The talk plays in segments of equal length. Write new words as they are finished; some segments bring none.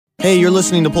Hey, you're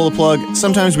listening to Pull the Plug.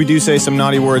 Sometimes we do say some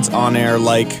naughty words on air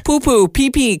like poo-poo,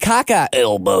 pee-pee, caca,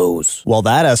 elbows. Well,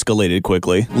 that escalated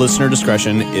quickly. Listener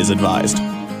discretion is advised.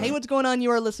 Hey, what's going on? You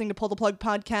are listening to Pull the Plug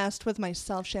podcast with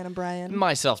myself, Shannon Bryan.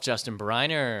 Myself, Justin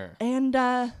Briner. And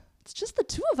it's just the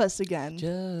two of us again.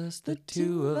 Just the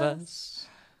two of us.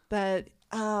 That,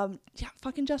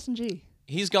 fucking Justin G.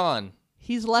 He's gone.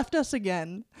 He's left us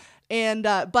again. And,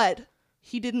 but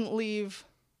he didn't leave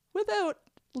without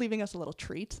leaving us a little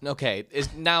treat. Okay,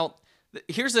 now,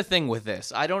 here's the thing with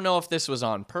this. I don't know if this was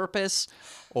on purpose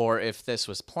or if this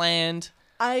was planned.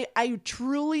 I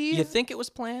truly... You think it was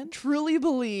planned? Truly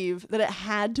believe that it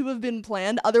had to have been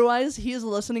planned. Otherwise, he is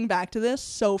listening back to this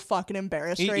so fucking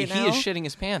embarrassed right now. He is shitting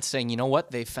his pants saying, you know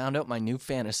what? They found out my new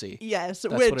fantasy. Yes,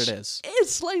 that's which what it is.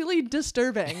 Is slightly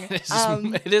disturbing.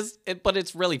 It is, but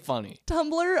it's really funny.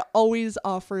 Tumblr always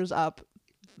offers up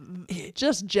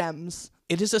just gems.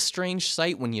 It is a strange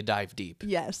sight when you dive deep.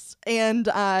 Yes. And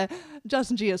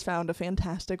Justin G has found a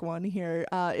fantastic one here.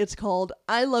 It's called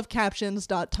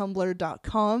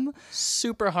ilovecaptions.tumblr.com.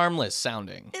 Super harmless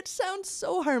sounding. It sounds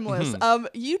so harmless.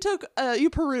 You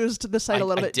perused the site a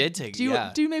little bit. I did take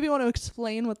it, Do you maybe want to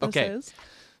explain what this is?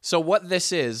 So what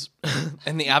this is,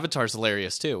 and the avatar's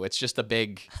hilarious too. It's just a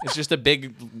big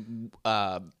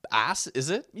ass,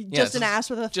 is it? Just an ass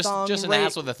with a thong. Just an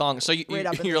ass with a thong. So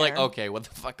you're like, air. okay, what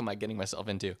the fuck am I getting myself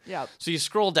into? Yeah. So you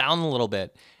scroll down a little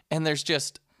bit, and there's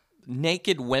just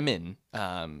naked women,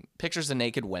 pictures of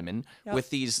naked women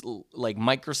with these like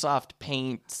Microsoft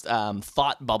Paint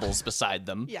thought bubbles beside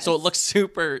them. Yes. So it looks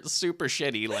super, super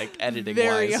shitty, like editing wise.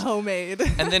 Very homemade.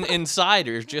 And then inside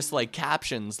are just like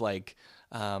captions like,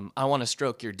 I want to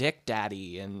stroke your dick,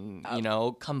 daddy, and,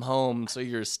 come home so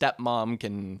your stepmom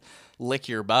can lick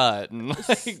your butt, and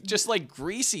just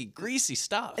greasy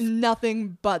stuff.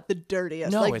 Nothing but the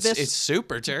dirtiest. No, it's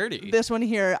super dirty. This one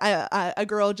here, a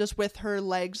girl just with her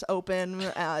legs open,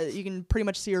 you can pretty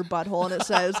much see her butthole, and it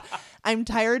says, "I'm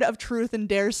tired of truth and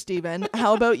dare, Steven.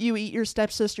 How about you eat your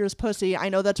stepsister's pussy? I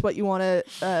know that's what you want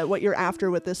to, what you're after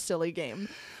with this silly game."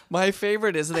 My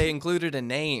favorite is they included a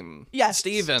name. Yes,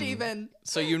 Steven.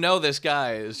 So this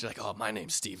guy is like, oh, my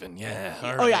name's Steven. Yeah,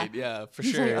 all right. Oh, yeah, for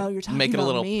He's sure. like, oh, you're talking Make it a about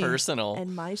little me personal.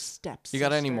 and my stepsister. You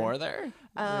got any more there?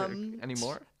 Any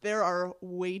more? There are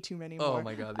way too many more. Oh,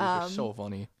 my God. These are so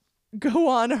funny. Go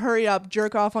on, hurry up,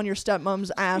 jerk off on your stepmom's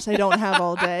ass. I don't have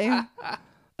all day.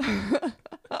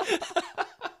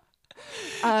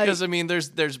 Because,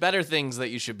 there's better things that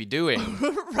you should be doing.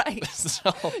 Right.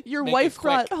 So your wife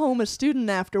brought home a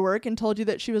student after work and told you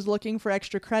that she was looking for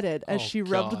extra credit as she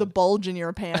rubbed the bulge in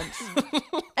your pants.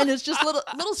 And it's just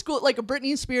little school, like a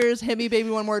Britney Spears, Hit Me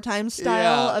Baby One More Time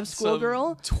style of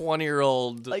schoolgirl.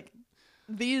 20-year-old. Like,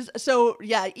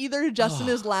 either Justin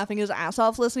is laughing his ass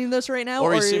off listening to this right now,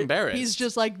 or he's embarrassed. He's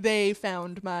just like, they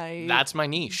found my... That's my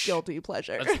niche. Guilty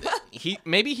pleasure.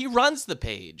 Maybe he runs the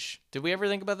page. Did we ever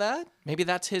think about that? Maybe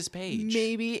that's his page.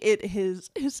 Maybe it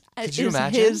is Could you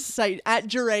imagine? His site at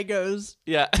Jarago's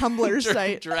Tumblr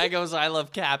site. Jarago's I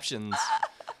Love Captions.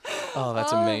 Oh,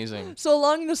 that's amazing. So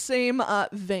along the same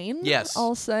vein, yes,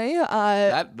 I'll say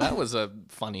that was a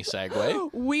funny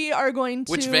segue. We are going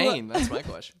to... Which vein? That's my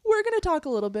question. We're going to talk a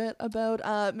little bit about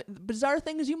bizarre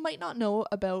things you might not know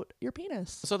about your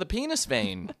penis. So the penis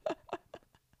vein.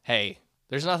 Hey,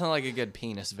 there's nothing like a good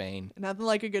penis vein. Nothing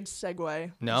like a good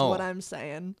segue. No, is what I'm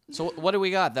saying. So what do we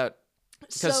got?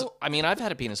 Because I've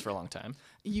had a penis for a long time.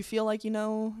 You feel like you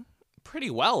know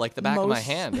pretty well, like the back of my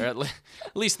hand, or at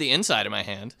least the inside of my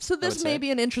hand. So this may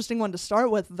be an interesting one to start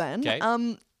with then. Okay.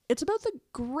 It's about the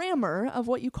grammar of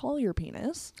what you call your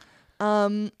penis.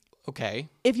 Okay.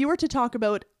 If you were to talk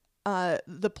about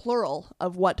the plural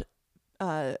of what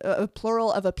a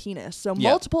plural of a penis, so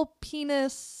multiple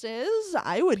penises,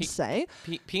 I would say.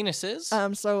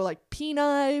 Penises? So like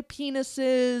peni,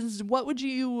 penises, what would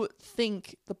you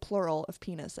think the plural of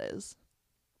penis is?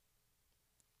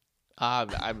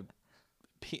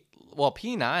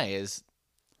 Peni is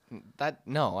that.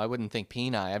 No, I wouldn't think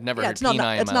peni. I've never heard peni in my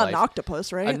life. It's not an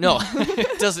octopus, right? No,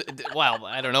 it doesn't. Well,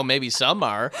 I don't know. Maybe some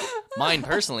are. Mine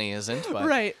personally isn't. But,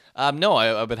 right. No,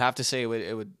 I would have to say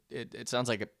it sounds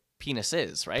like a penis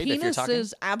is, right? Penis if you're talking...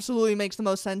 is absolutely makes the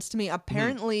most sense to me.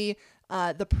 Apparently,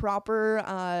 the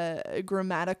proper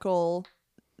grammatical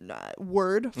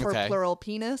word for plural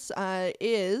penis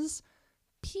is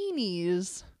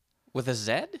penis. With a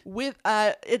Z? With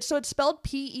it's spelled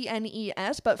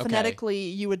P-E-N-E-S, but phonetically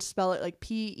you would spell it like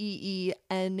P-E-E-N-E-E-Z.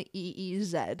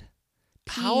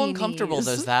 How uncomfortable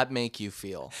does that make you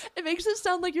feel? It makes it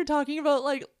sound like you're talking about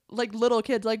like like little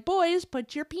kids, like, boys,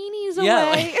 put your peenies Yeah,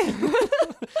 away.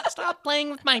 Stop playing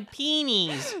with my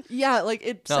peenies. Yeah, like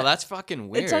it's No, that's fucking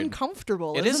weird. it's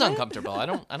uncomfortable. It is isn't uncomfortable. I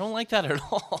don't like that at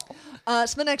all.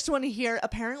 So the next one here,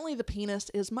 apparently the penis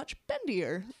is much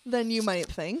bendier than you might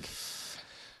think.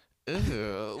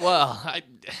 Ew. Well,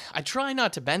 I try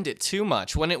not to bend it too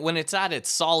much. When it's at its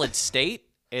solid state,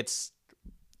 it's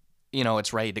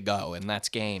it's ready to go, and that's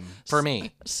game for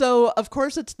me. So of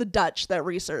course it's the Dutch that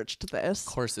researched this.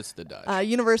 Of course, it's the Dutch.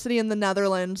 University in the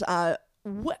Netherlands.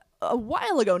 A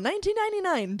while ago,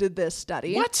 1999, did this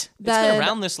study. What? It's been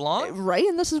around this long? Right,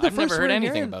 and this is the I've first never heard we're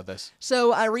anything hearing. about this.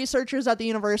 So researchers at the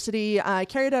university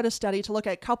carried out a study to look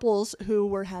at couples who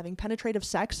were having penetrative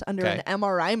sex under Okay. an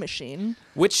MRI machine.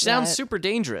 Which sounds That- super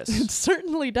dangerous. It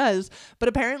certainly does. But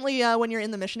apparently, when you're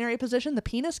in the missionary position, the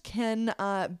penis can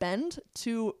bend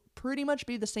to pretty much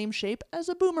be the same shape as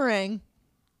a boomerang,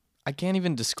 I can't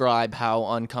even describe how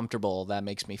uncomfortable that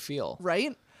makes me feel.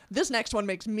 right? This next one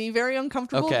makes me very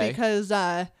uncomfortable Okay. because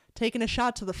taking a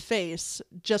shot to the face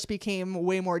just became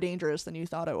way more dangerous than you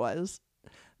thought it was.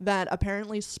 That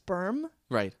apparently sperm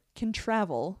Right. can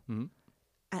travel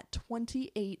at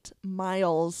 28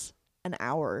 miles an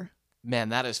hour. Man,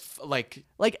 that is like...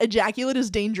 Like, ejaculate is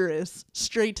dangerous.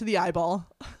 Straight to the eyeball.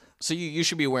 So you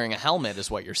should be wearing a helmet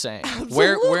is what you're saying.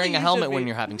 Absolutely, Wearing a you helmet should when be.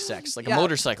 you're having sex. Like Yeah. a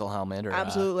motorcycle helmet. Or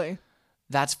Absolutely.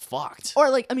 that's fucked.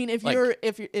 Or like, I mean, if Like-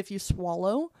 if you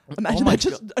swallow, imagine my that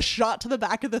just a shot to the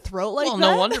back of the throat like Well,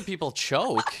 that. no wonder people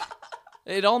choke.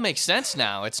 It all makes sense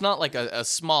now. It's not like a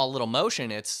small little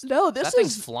motion. It's No, this that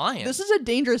thing's is flying. This is a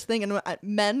dangerous thing, and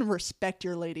men respect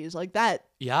your ladies like that.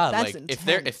 yeah, that's like if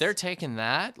they're intense. taking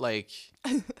that, like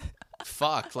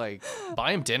fuck, like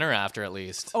buy him dinner after at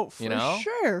least. Oh, for you know,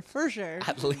 sure, for sure.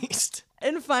 at least.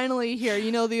 And finally, here,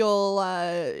 you know the old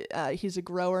 "he's a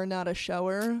grower, not a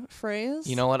shower" phrase.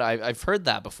 You know what? I've heard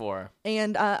that before.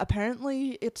 And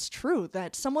apparently, it's true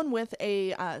that someone with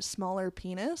a smaller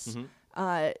penis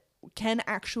Mm-hmm. can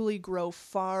actually grow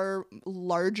far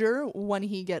larger when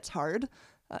he gets hard.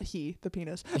 The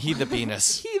penis. He the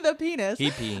penis. He the penis.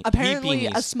 He Apparently,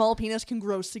 a penis. small penis can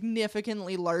grow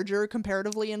significantly larger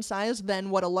comparatively in size than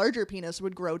what a larger penis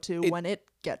would grow to when it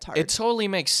gets hard. It totally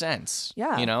makes sense.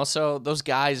 Yeah. You know, so those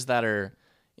guys that are,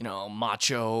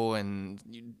 macho and,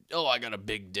 I got a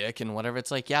big dick and whatever, it's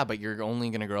like, yeah, but you're only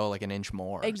going to grow like an inch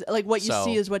more. like what you So,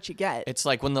 see is what you get. It's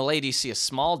like when the ladies see a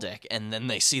small dick and then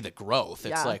they see the growth. It's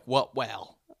Yeah. like,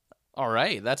 well, all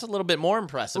right, that's a little bit more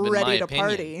impressive in my Ready to opinion.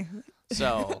 party.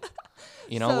 So,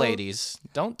 So- ladies,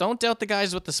 don't doubt the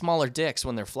guys with the smaller dicks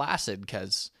when they're flaccid,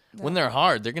 because when they're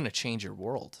hard, they're gonna change your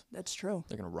world. That's true.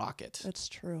 They're gonna rock it That's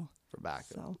true. for back.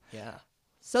 So- Yeah,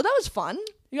 So that was fun.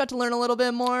 You got to learn a little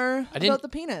bit more didn't- about the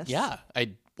penis. yeah. I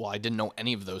didn't know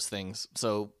any of those things,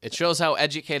 so it shows how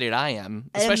educated I am,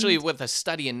 especially And- with a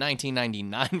study in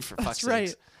 1999. For fuck's That's right.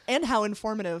 sakes. And how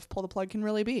informative Pull the Plug can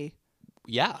really be.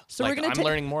 Yeah. So we're like, gonna I'm ta-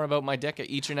 learning more about my dick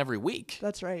each and every week.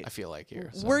 That's right. I feel like here.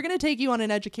 So. We're going to take you on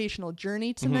an educational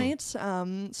journey Mm-hmm. tonight.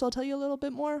 So I'll tell you a little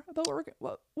bit more about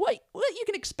what you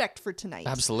can expect for tonight.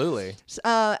 Absolutely.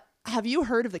 Have you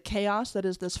heard of the chaos that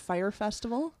is this fire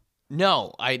festival?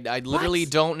 No, I literally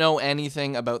What? don't know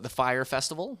anything about the Fire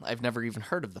Festival. I've never even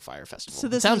heard of the Fire Festival. So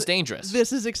It this sounds is- dangerous.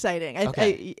 This is exciting.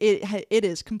 Okay. It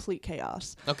is complete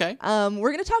chaos. Okay.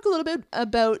 We're going to talk a little bit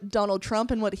about Donald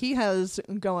Trump and what he has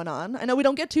going on. I know we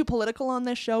don't get too political on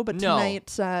this show, but No.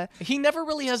 tonight, He never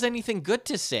really has anything good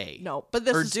to say. no. But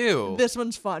this Or is, do. this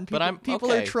one's fun. People,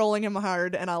 people are okay. trolling him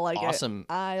hard, and I like Awesome.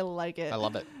 it. I like it. I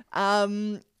love it.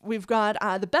 We've got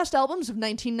the best albums of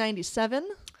 1997.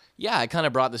 Yeah, I kind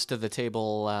of brought this to the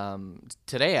table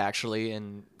today, actually,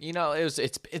 and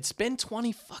it's been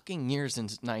 20 fucking years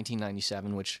since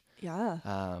 1997, which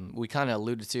Yeah. we kind of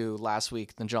alluded to last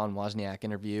week, the John Wozniak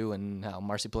interview, and how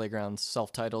Marcy Playground's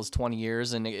self-title is 20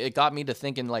 years, and it got me to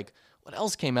thinking, like, what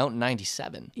else came out in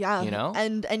 97? Yeah. You know?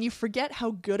 And you forget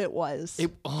how good it was.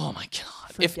 Oh my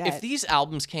god! If Forget. these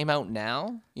albums came out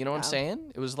now, you know what I'm Yeah.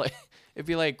 saying? It was like it'd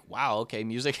be like, wow, okay,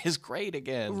 music is great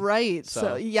again. Right. So,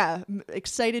 So- yeah,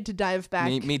 excited to dive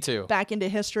back Me too. back into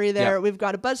history there. Yeah. We've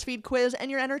got a BuzzFeed quiz and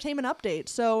your entertainment update.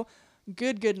 So,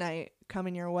 good night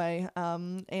coming your way.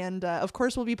 And of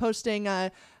course we'll be posting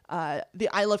the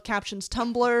I Love Captions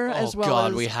Tumblr as Oh well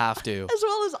god, as we have to. as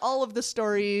well as all of the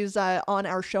stories on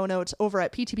our show notes over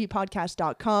at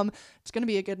ptppodcast.com. It's going to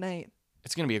be a good night.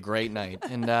 It's gonna be a great night,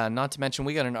 and not to mention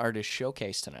we got an artist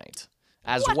showcase tonight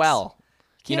as What? well.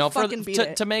 Can't fucking beat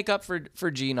it. to make up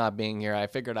for G not being here, I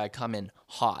figured I'd come in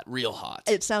hot, real hot.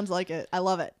 It sounds like it. I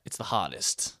love it. It's the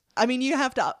hottest. I mean, you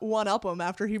have to one-up him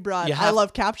after he brought You I have-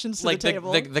 love captions to Like the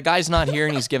table. the guy's not here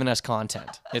and he's giving us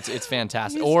content. It's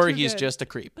fantastic. He's Or too he's good. just a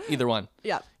creep. Either one.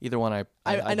 Yeah. Either one.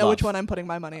 I know which one I'm putting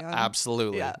my money on.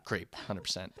 Absolutely. Yeah. Creep.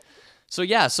 100%. So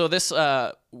so this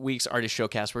week's artist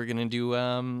showcast, we're gonna do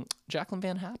Jacqueline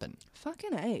Van Happen,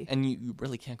 Fucking A. and you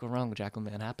really can't go wrong with Jacqueline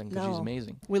Van Happen because she's No.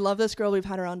 amazing. We love this girl. We've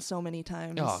had her on so many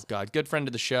times. Oh God, good friend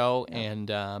of the show,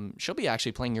 and she'll be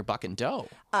actually playing your Buck and Doe.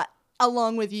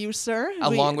 Along with you, sir.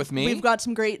 Along with me? We've got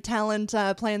some great talent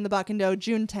playing the Buck and Doe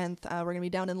June 10th. We're going to be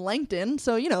down in Langton.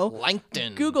 So,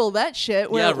 Langton. Google that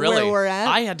shit where, yeah, really. where we're at.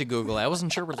 I had to Google it. I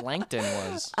wasn't sure where Langton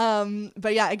was.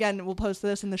 But yeah, again, we'll post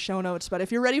this in the show notes. But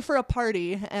if you're ready for a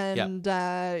party and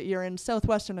you're in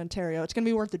southwestern Ontario, it's going to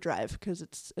be worth the drive because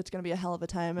it's going to be a hell of a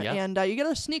time. Yeah. And you get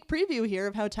a sneak preview here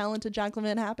of how talented Jacqueline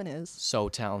Van Happen is. So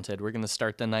talented. We're going to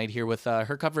start the night here with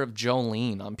her cover of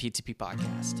Jolene on PTP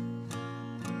Podcast.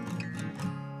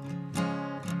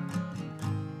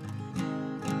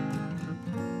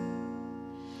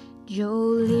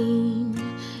 Jolene,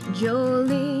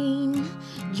 Jolene,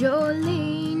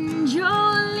 Jolene,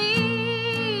 Jolene.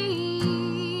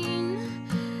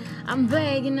 I'm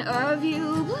begging of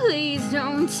you, please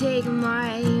don't take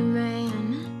my man.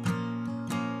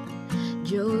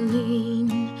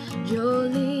 Jolene,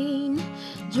 Jolene,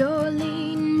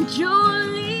 Jolene,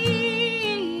 Jolene.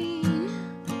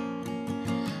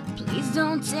 Please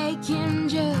don't take him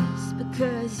just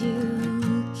because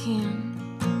you can.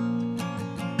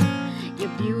 Your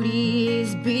beauty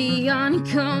is beyond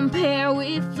compare,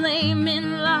 with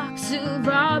flaming locks of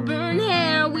auburn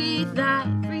hair, with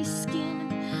ivory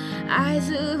skin, eyes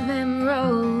of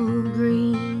emerald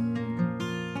green.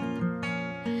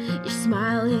 Your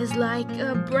smile is like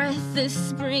a breath of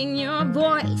spring, your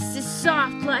voice is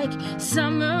soft like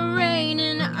summer rain,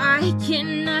 and I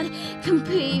cannot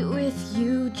compete with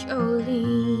you,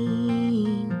 Jolene.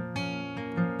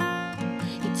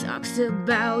 Talks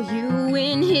about you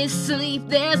in his sleep.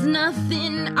 There's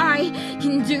nothing I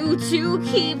can do to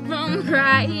keep from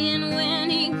crying when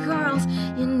he calls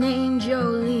your name,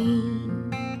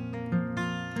 Jolene.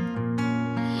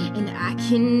 And I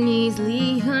can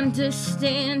easily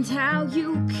understand how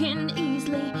you can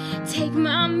easily take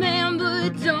my man,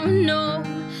 but don't know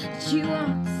that you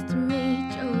lost me,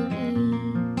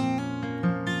 Jolene.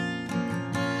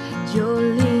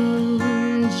 Jolene,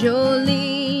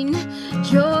 Jolene,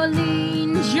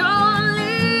 Jolene, Jolene.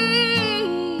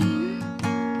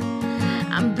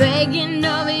 I'm begging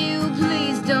of you,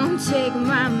 please don't take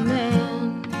my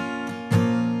man.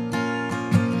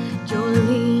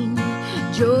 Jolene,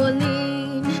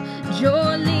 Jolene,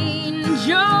 Jolene,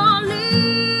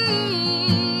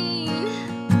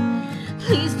 Jolene.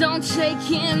 Please don't take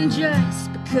him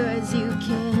just because you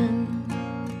can.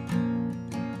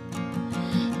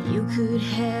 You could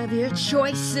have your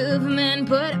choice of men,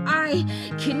 but I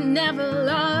could never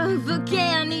love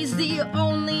again. He's the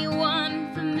only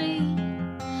one for me,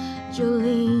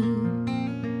 Jolene.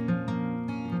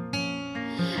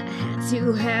 I had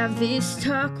to have this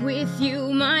talk with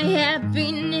you. My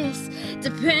happiness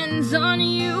depends on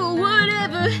you.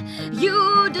 Whatever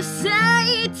you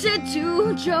decide to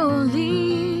do,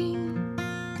 Jolene.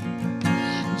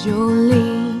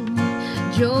 Jolene,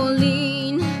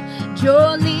 Jolene,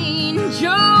 Jolene,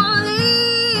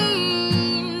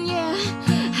 Jolene,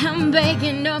 yeah. I'm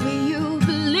begging of you,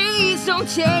 please don't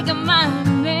take my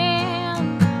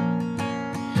man.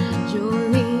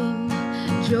 Jolene,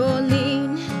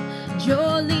 Jolene,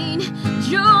 Jolene,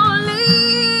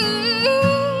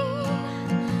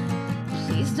 Jolene.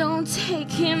 Please don't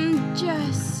take him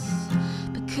just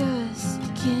because you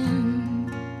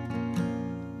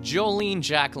can. Jolene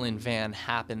Jacqueline Van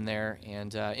Happen there,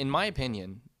 and in my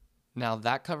opinion, now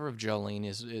that cover of Jolene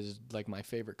is like my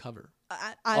favorite cover.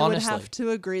 I would Honestly. have to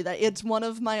agree that it's one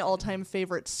of my all-time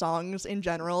favorite songs in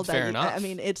general. Fair enough. I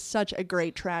mean, it's such a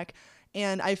great track,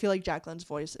 and I feel like Jacqueline's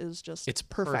voice is just It's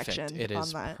perfection perfect. It on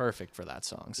is that. perfect for that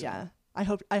song. So. Yeah, I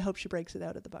hope she breaks it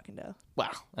out at the Buck and Doe. Wow.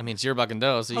 I mean, it's your Buck and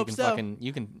Doe, so you Hope can so. fucking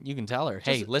you can tell her,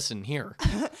 hey, listen here.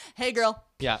 Hey, girl,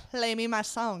 Yeah. play me my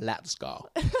song. Let's go.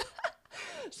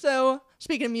 So,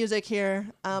 speaking of music here,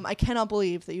 I cannot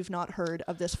believe that you've not heard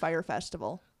of this Fire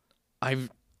Festival. I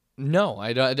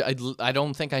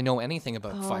don't think I know anything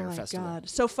about Fire Oh my Festival. God.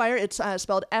 So Fire, it's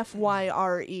spelled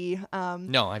Fyre.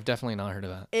 No, I've definitely not heard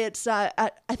of that. It's I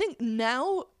think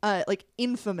now like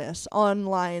infamous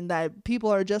online that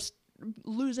people are just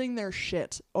losing their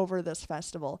shit over this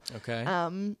festival. Okay.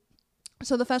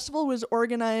 So the festival was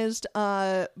organized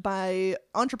by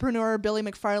entrepreneur Billy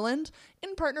McFarland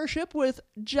in partnership with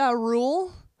Ja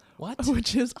Rule, What?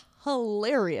 which is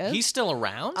hilarious. He's still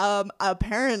around?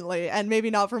 Apparently, and maybe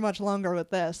not for much longer with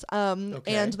this.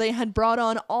 And they had brought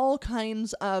on all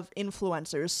kinds of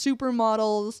influencers,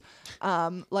 supermodels,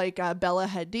 like Bella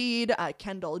Hadid,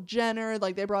 Kendall Jenner.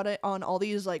 Like they brought on all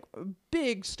these like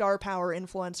big star power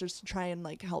influencers to try and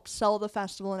like help sell the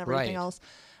festival and everything else.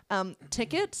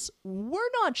 Tickets were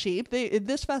not cheap.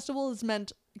 This festival is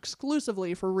meant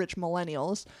exclusively for rich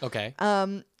millennials. Okay.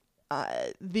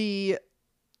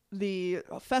 The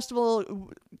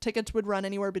festival tickets would run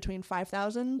anywhere between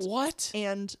 $5,000 What?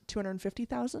 and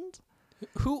 $250,000.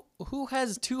 Who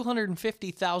has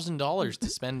 $250,000 to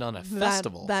spend on a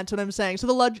festival? That's what I'm saying. So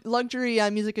the luxury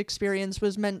music experience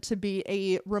was meant to be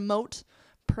a remote,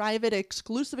 private,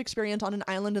 exclusive experience on an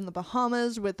island in the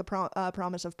Bahamas with the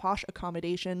promise of posh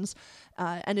accommodations,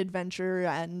 and adventure,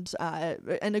 and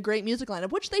a great music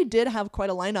lineup, which they did have quite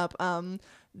a lineup.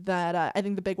 That I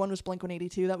think the big one was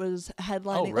Blink-182 that was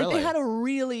headlining. Oh, really? Like, they had a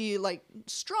really like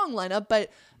strong lineup, but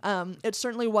it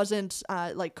certainly wasn't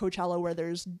like Coachella where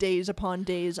there's days upon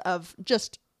days of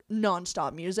just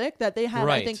nonstop music. That they had,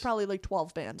 I think, probably like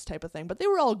 12 bands type of thing, but they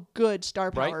were all good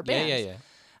star power bands.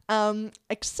 Yeah.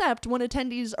 Except when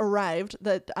attendees arrived,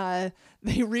 that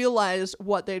they realized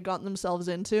what they'd gotten themselves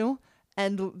into,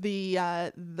 and the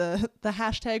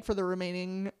hashtag for the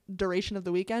remaining duration of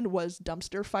the weekend was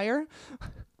dumpster fire.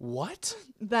 What?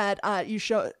 That you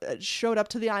showed up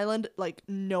to the island, like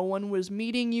no one was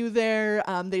meeting you there.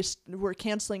 They were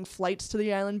canceling flights to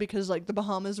the island because like the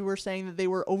Bahamas were saying that they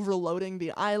were overloading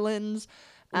the islands.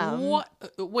 What?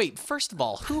 Wait, first of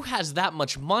all, who has that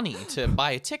much money to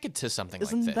buy a ticket to something like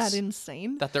this? Isn't that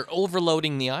insane? That they're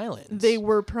overloading the islands. They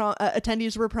were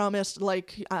attendees were promised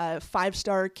like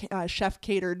 5-star chef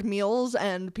catered meals,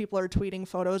 and people are tweeting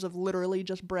photos of literally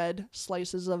just bread,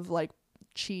 slices of like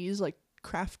cheese, like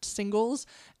Kraft singles,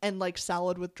 and like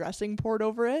salad with dressing poured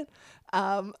over it.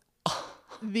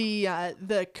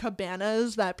 The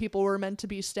cabanas that people were meant to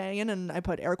be staying in, and I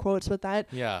put air quotes with that.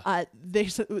 Yeah.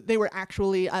 They were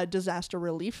actually disaster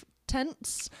relief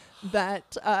tents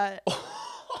that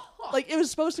like it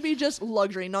was supposed to be just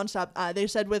luxury nonstop. They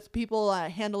said with people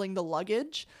handling the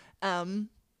luggage,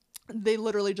 they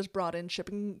literally just brought in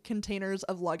shipping containers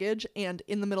of luggage, and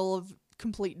in the middle of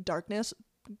complete darkness,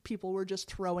 people were just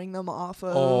throwing them off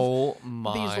of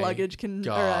these luggage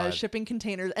shipping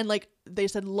containers, and like they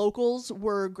said, locals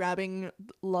were grabbing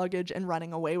luggage and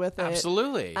running away with it.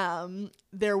 Absolutely.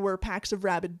 There were packs of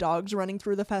rabid dogs running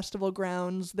through the festival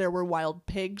grounds. There were wild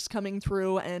pigs coming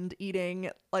through and eating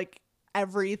like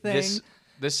everything.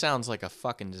 This sounds like a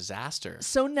fucking disaster.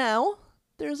 So now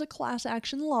there's a class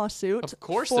action lawsuit. Of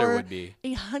course there would be.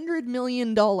 $100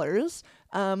 million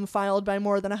filed by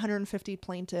more than 150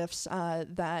 plaintiffs.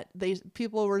 That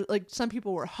some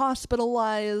people were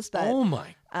hospitalized. Oh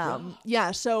my God.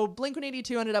 Yeah. So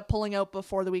Blink-182 ended up pulling out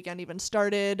before the weekend even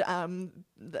started.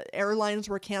 The airlines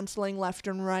were canceling left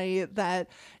and right. That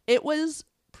it was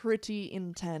pretty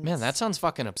intense. Man, that sounds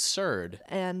fucking absurd.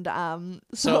 And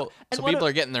so people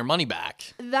are getting their money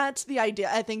back. That's the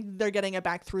idea. I think they're getting it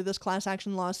back through this class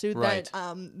action lawsuit. Right.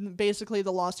 That basically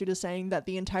the lawsuit is saying that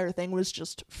the entire thing was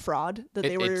just fraud. That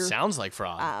it sounds like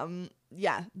fraud.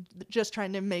 Yeah, just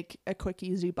trying to make a quick,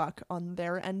 easy buck on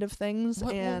their end of things.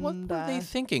 What were they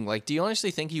thinking? Like, do you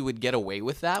honestly think you would get away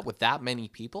with that many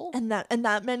people? And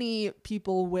that many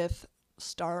people with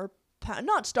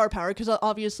not star power, because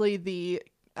obviously the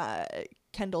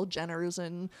Kendall Jenners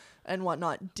and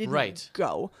whatnot didn't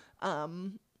go.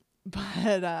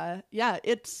 But yeah,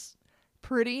 it's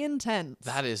pretty intense.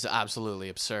 That is absolutely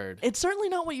absurd. It's certainly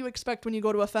not what you expect when you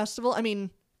go to a festival. I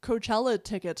mean, Coachella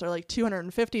tickets are like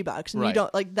 $250, and you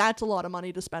don't like that's a lot of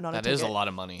money to spend on a ticket. That is a lot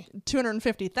of money.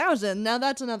 $250,000. Now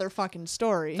that's another fucking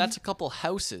story. That's a couple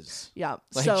houses. Yeah.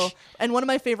 So, and one of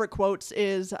my favorite quotes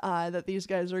is that these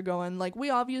guys are going like, "We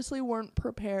obviously weren't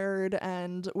prepared,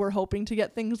 and we're hoping to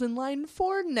get things in line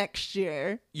for next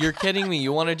year." You're kidding me?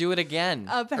 You want to do it again?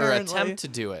 Apparently. Or attempt to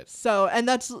do it? So, and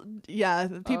that's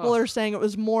people are saying it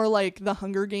was more like the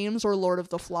Hunger Games or Lord of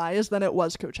the Flies than it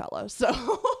was Coachella.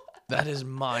 So. That is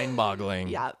mind-boggling.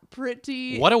 Yeah,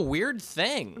 What a weird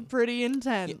thing. Pretty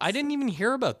intense. I didn't even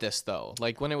hear about this though.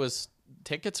 Like when it was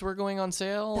tickets were going on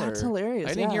sale. That's hilarious.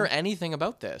 I didn't hear anything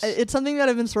about this. It's something that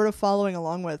I've been sort of following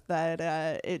along with. That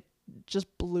it just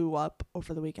blew up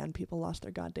over the weekend. People lost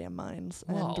their goddamn minds,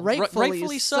 and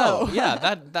rightfully so.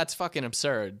 Yeah, that's fucking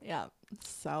absurd. Yeah.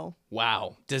 So.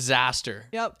 Wow, disaster.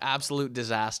 Yep. Absolute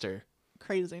disaster.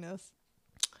 Craziness.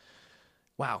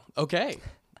 Wow. Okay.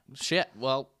 Shit.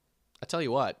 Well. I tell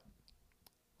you what,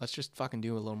 let's just fucking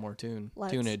do a little more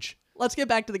tunage. Let's get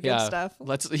back to the good stuff.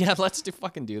 Let's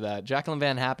fucking do that. Jacqueline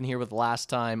Van Happen here with Last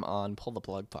Time on Pull the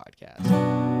Plug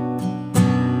Podcast.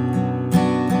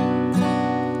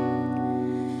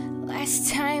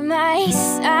 time I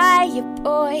saw you,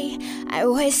 boy, I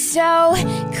was so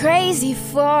crazy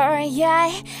for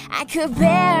ya. I could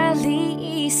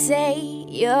barely say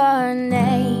your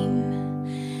name.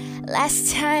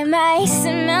 Last time I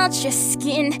smelled your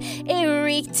skin, it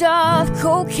reeked of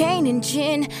cocaine and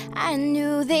gin. I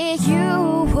knew that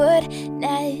you would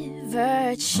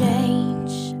never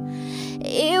change.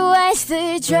 It was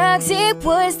the drugs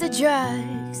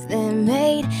that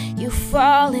made you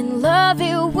fall in love.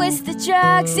 It was the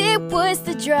drugs that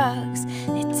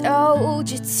told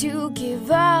you to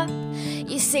give up.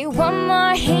 You say one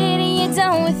more hit and you're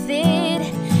done with it.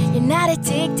 You're not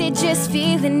addicted, just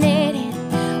feeling it.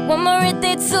 One more hit,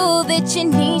 that's all that you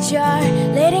need. You're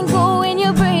letting go and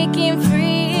you're breaking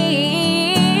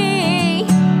free.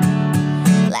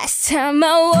 Last time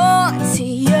I walked to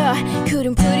you,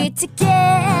 couldn't put it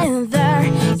together.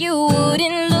 You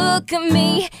wouldn't look at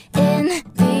me in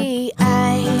the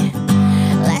eye.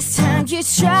 Last time you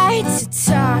tried to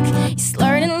talk, you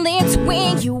slurred and lipped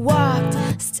when you walked.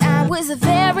 This time was the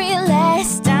very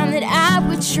last time that I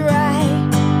would try.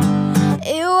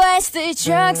 It was the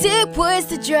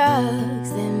drugs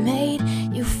that made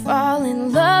you fall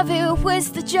in love. It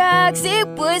was the drugs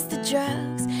it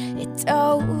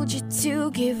told you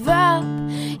to give up.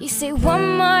 You say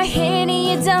one more hit and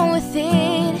you're done with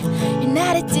it. You're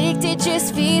not addicted,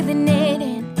 just feeling it.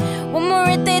 And one more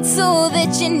hit, that's all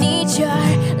that you need.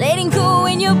 You're letting go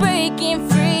and you're breaking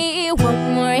free.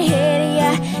 One more hit and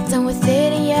you're done with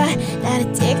it. And you're not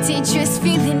addicted, just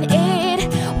feeling it.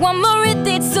 One more hit,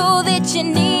 that's all that you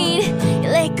need. You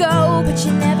let go, but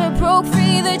you never broke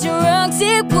free. The drugs,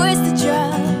 it was the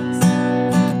drugs.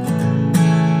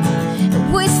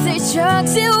 It was the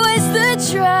drugs, it was the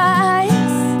drugs.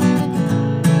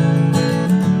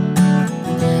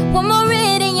 One more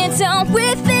hit and you're done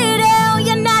with it. Oh,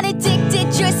 you're not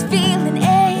addicted, just feeling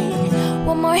it.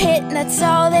 One more hit and that's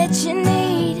all that you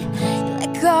need. You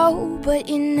let go, but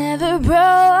you never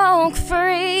broke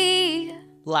free.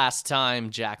 Last time,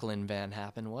 Jacqueline Van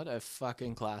Happen. What a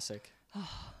fucking classic.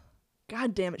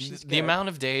 God damn it, she's good. The amount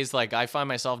of days, like, I find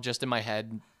myself just in my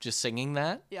head just singing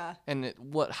that. Yeah. And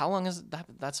how long has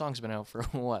that song's been out for?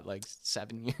 What, like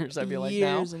 7 years, I feel like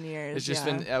now? Years and years, It's just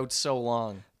yeah. been out so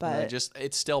long. But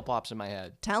it still pops in my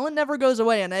head. talent never goes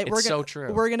away, and So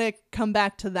true. We're gonna come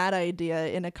back to that idea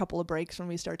in a couple of breaks when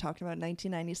we start talking about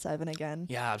 1997 again.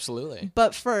 Yeah, absolutely.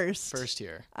 But first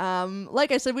here.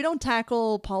 like I said, we don't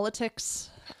tackle politics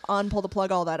on Pull the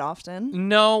Plug all that often,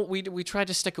 No, we tried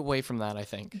to stick away from that, I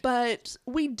think. but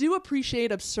we do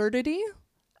appreciate absurdity,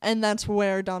 and that's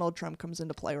where Donald Trump comes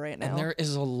into play right now. And there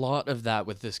is a lot of that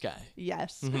with this guy.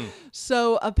 Yes. Mm-hmm.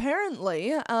 So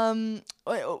apparently,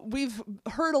 we've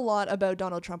heard a lot about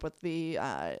Donald Trump with the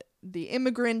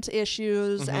immigrant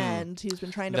issues, and he's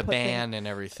been trying to Mm-hmm. The put ban and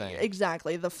everything.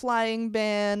 Exactly, the flying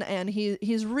ban, and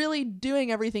he's really doing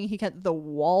everything he can. The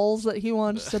walls that he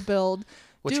wants to build.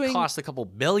 Which cost a couple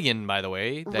billion, by the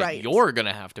way, that Right. you're going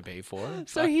to have to pay for.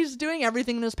 So he's doing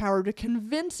everything in his power to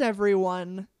convince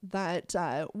everyone that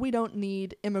we don't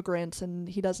need immigrants, and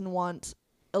he doesn't want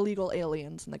illegal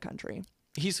aliens in the country.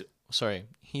 He's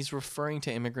referring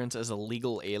to immigrants as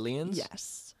illegal aliens?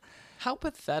 Yes. How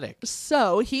pathetic.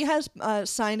 So he has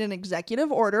signed an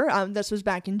executive order. This was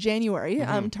back in January,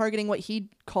 targeting what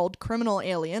he called criminal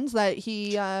aliens. That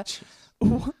he,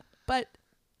 but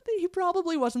he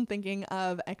probably wasn't thinking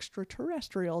of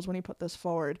extraterrestrials when he put this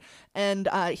forward. And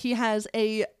he has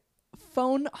a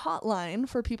phone hotline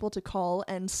for people to call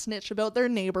and snitch about their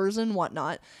neighbors and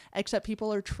whatnot. Except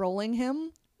people are trolling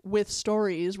him with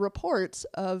reports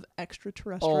of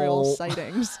extraterrestrial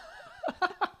sightings.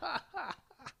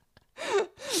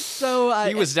 So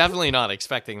He was definitely not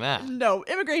expecting that. no,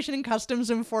 Immigration and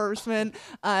Customs Enforcement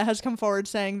has come forward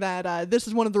saying that this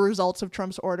is one of the results of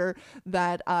Trump's order,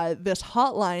 that this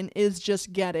hotline is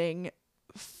just getting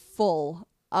full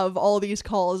of all these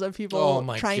calls of people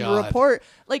trying to report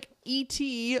like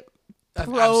ET probes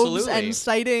Absolutely. and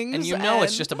sightings. And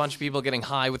it's just a bunch of people getting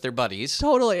high with their buddies.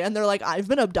 Totally. And they're like, I've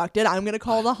been abducted. I'm going to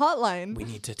call the hotline. We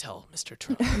need to tell Mr.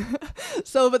 Trump.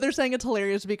 So, but they're saying it's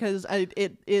hilarious because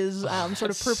it is sort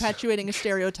of perpetuating a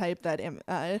stereotype that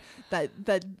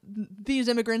that these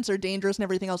immigrants are dangerous and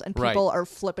everything else, and people are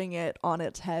flipping it on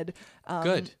its head.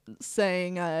 Good.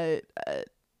 Saying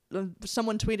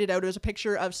someone tweeted out it was a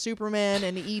picture of Superman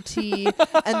and ET,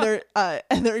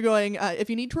 and they're going, if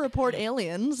you need to report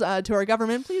aliens to our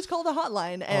government, please call the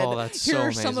hotline. And that's here so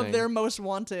are some of amazing. their most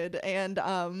wanted. And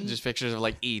Just pictures of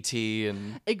like ET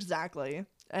and exactly.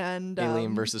 And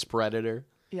Alien versus Predator.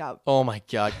 Yeah. Oh my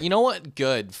God. You know what?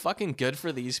 Good. Fucking good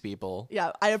for these people.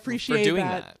 Yeah, I appreciate doing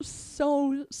that, that.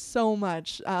 so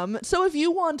much. So if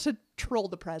you want to troll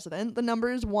the president, the number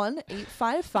is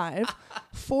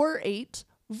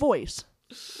 1-855-48-VOICE.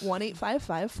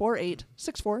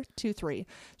 1-855-48-6423.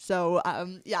 So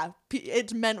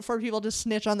it's meant for people to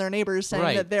snitch on their neighbors saying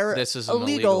Right. that they're This is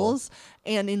illegal. illegals,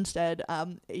 and instead,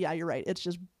 you're right. It's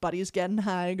just buddies getting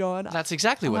high, going. That's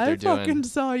exactly what I they're doing. fucking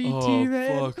saw you, Oh,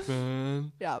 man. fuck,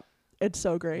 man. Yeah, it's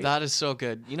so great. That is so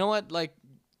good. You know what? Like,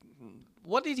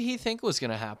 what did he think was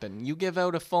going to happen? You give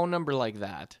out a phone number like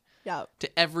that Yeah.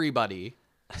 to everybody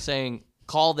saying,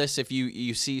 call this if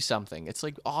you see something. It's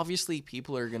like, obviously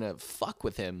people are going to fuck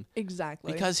with him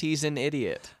Exactly. because he's an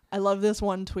idiot. I love this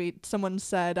one tweet. Someone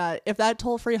said, if that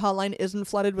toll-free hotline isn't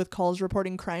flooded with calls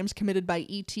reporting crimes committed by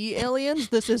ET aliens,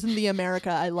 this isn't the America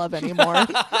I love anymore.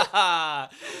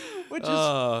 Which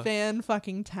is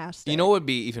fan-fucking-tastic. You know what would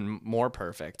be even more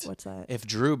perfect? What's that? If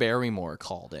Drew Barrymore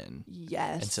called in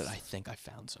Yes. and said, I think I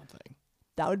found something.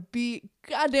 That would be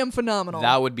goddamn phenomenal.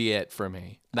 That would be it for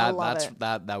me. I love it.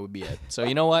 That would be it. So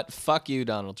you know what? Fuck you,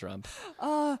 Donald Trump.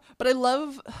 But I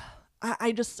love...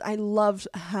 I love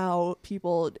how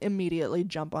people immediately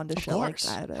jump onto Of shit like course.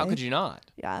 that. How could you not?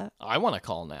 Yeah, I want to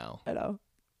call now. I know.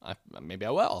 Maybe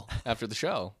I will after the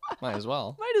show. Might as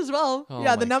well. Might as well. Oh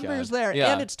Yeah, the my number's God. there.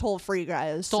 Yeah. And it's toll-free,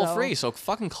 guys. It's toll free, so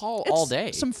fucking call it's all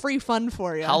day. some free fun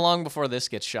for you. How long before this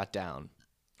gets shut down?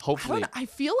 Hopefully. I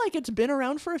feel like it's been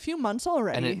around for a few months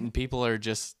already. And people are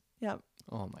just, yeah,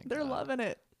 oh my God. they're loving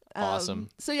it. Awesome.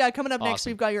 So yeah, coming up next,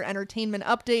 Awesome. we've got your entertainment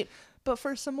update. But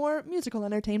for some more musical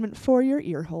entertainment for your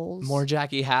ear holes. More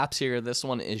Jackie Haps here. This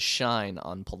one is Shine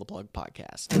on Pull the Plug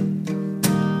Podcast.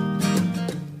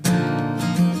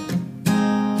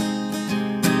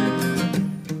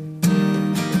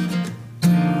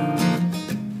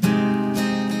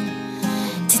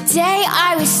 Today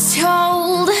I was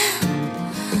told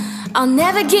I'll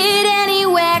never get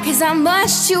anywhere 'cause I'm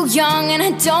much too young and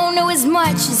I don't know as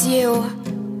much as you.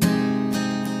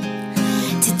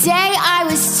 Today I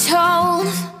was told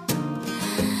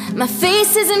my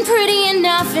face isn't pretty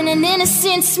enough and an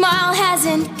innocent smile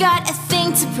hasn't got a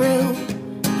thing to prove.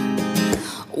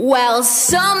 Well,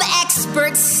 some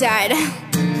experts said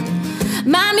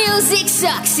my music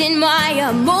sucks and my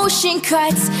emotion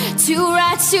cuts too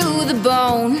right to the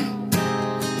bone.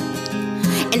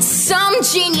 And some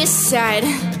genius said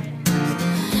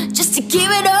just to give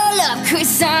it all up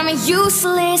 'cause I'm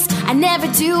useless, I never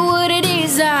do what it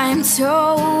is I'm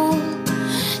told.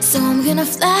 So I'm gonna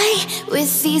fly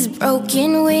with these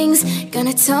broken wings,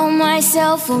 gonna tell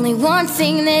myself only one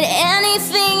thing, that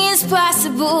anything is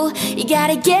possible. You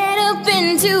gotta get up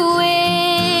and do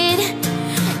it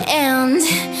and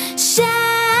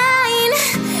shine.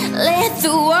 Let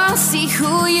the world see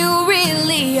who you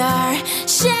really are.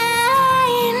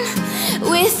 Shine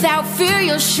without fear,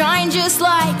 you'll shine just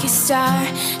like a star.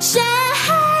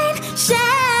 Shine,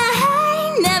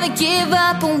 shine, never give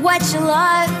up on what you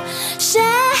love.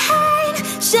 Shine,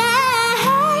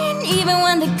 shine, even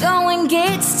when the going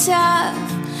gets tough.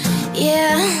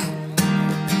 Yeah.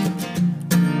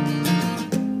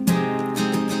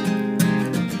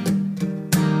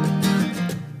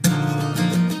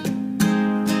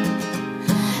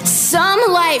 Some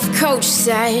life coach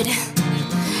said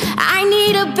I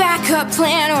need a backup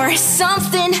plan or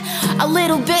something a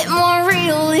little bit more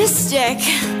realistic.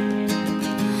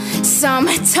 Some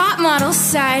top model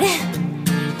said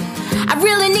I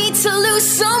really need to lose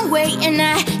some weight and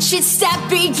I should stop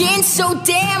being so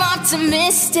damn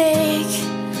optimistic.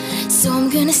 So I'm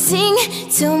gonna sing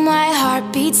till my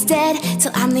heart beats dead,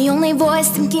 till I'm the only voice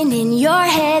thinking in your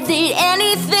head that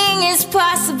anything is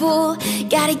possible.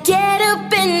 Gotta get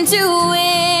up and do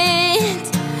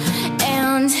it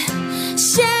and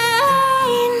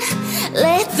shine.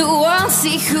 Let the world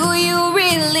see who you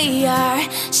really are.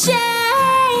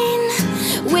 Shine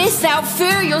without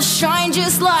fear, you'll shine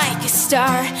just like a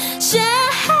star.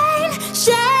 Shine,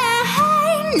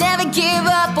 shine, never give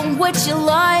up on what you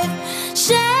love.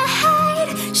 Shine,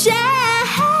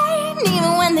 shine,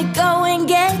 even when the going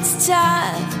gets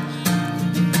tough.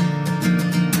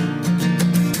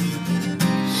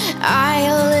 I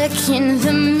look in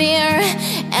the mirror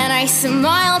and I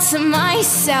smile to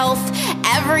myself.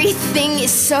 Everything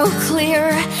is so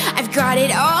clear, I've got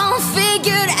it all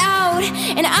figured out.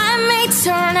 And I may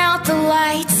turn out the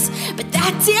lights, but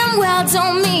that damn well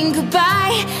don't mean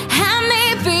goodbye. I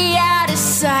may be out of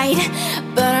sight,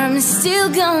 but I'm still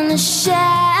gonna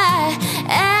shine.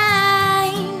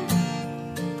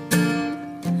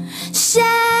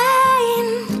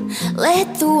 Shine,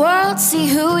 let the world see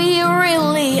who you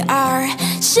really are.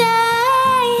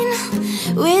 Shine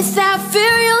with without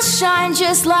fear you'll shine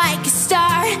just like a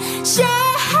star.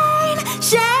 Shine,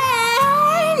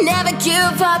 shine, never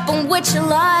give up on what you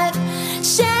love.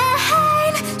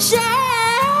 Shine,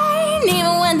 shine,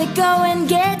 even when the going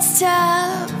gets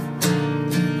tough.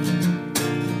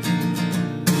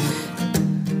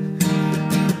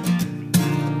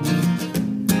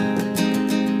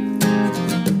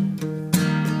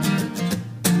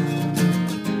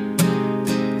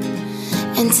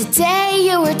 And today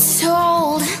you were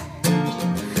told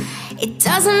it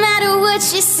doesn't matter what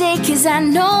you say, 'cause I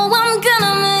know I'm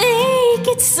gonna make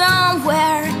it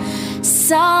somewhere,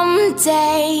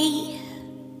 someday.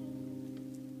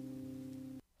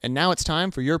 And now it's time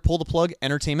for your Pull the Plug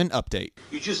entertainment update.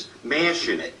 You're just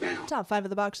mashing it now. Top 5 of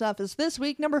the box office this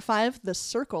week. Number 5, The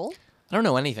Circle. I don't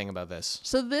know anything about this.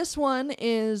 So this one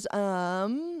is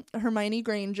Hermione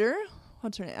Granger.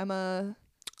 What's her name? Emma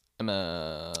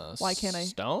Why can't I?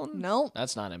 Stone? No.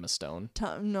 That's not Emma Stone.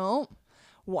 No.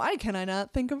 Why can I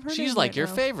not think of her name? She's like right your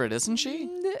now? favorite, isn't she?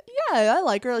 Yeah, I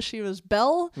like her. She was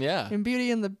Belle Yeah. in Beauty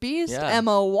and the Beast. Yeah.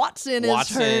 Emma Watson is her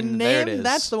Watson, name. there it is.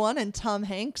 That's the one. And Tom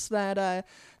Hanks. That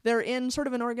they're in sort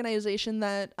of an organization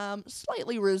that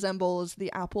slightly resembles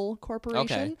the Apple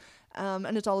Corporation.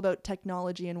 And it's all about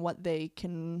technology and what they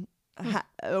can.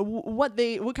 What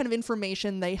kind of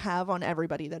information they have on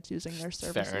everybody that's using their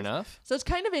services. Fair enough. So it's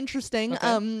kind of interesting. Okay.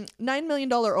 $9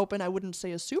 million open, I wouldn't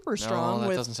say is super strong. No, that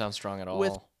with, doesn't sound strong at all.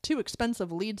 with two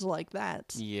expensive leads like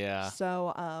that. Yeah.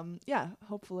 So yeah,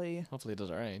 hopefully Hopefully it does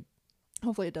all right.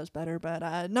 it does better.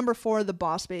 But number 4, The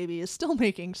Boss Baby, is still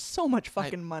making so much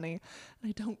fucking money.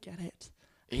 I don't get it.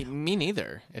 Me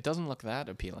neither. It doesn't look that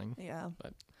appealing. Yeah.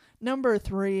 But Number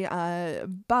 3,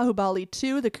 Bahubali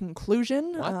 2, The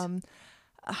Conclusion. What?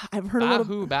 I've heard a little.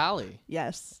 Bahubali.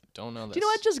 Yes. Don't know this. Do you know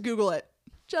what? Just Google it.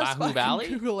 Just fucking Bahubali?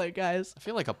 Google it, guys. I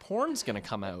feel like a porn's gonna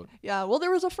come out. Yeah, well, there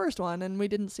was a first one, and we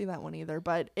didn't see that one either.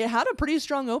 But it had a pretty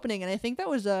strong opening, and I think that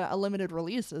was a limited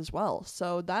release as well.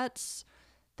 So that's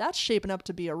shaping up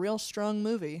to be a real strong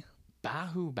movie.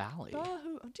 Bahubali. Do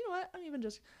you know what? I'm even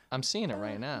just. I'm seeing it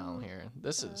right now here.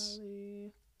 This is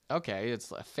okay.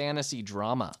 It's a fantasy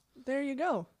drama. There you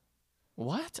go.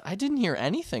 What? I didn't hear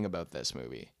anything about this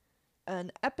movie.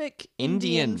 An epic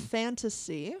Indian. Indian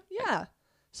fantasy. Yeah.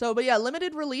 So, but yeah,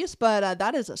 limited release, but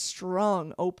that is a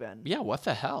strong open. Yeah, what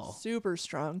the hell? Super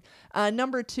strong.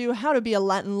 Number 2, How to Be a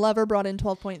Latin Lover brought in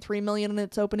 $12.3 million in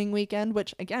its opening weekend,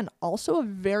 which again, also a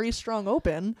very strong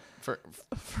open For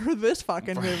for this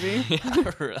fucking movie.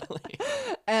 yeah, really.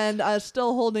 And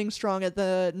still holding strong at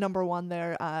the number 1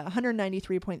 there,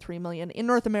 $193.3 million in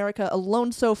North America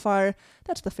alone so far.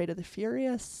 That's The Fate of the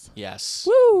Furious. Yes.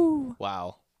 Woo!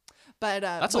 Wow. But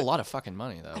That's a lot of fucking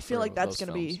money, though. I feel for like that's those going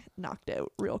to films. be knocked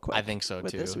out real quick. I think so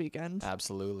with too. this weekend.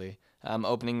 Absolutely.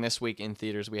 Opening this week in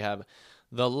theaters, we have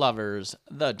The Lovers,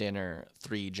 The Dinner,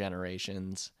 3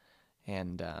 Generations,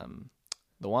 and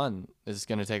the one is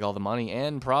going to take all the money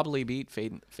and probably beat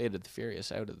Fate of the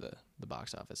Furious out of the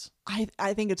box office.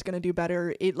 I think it's going to do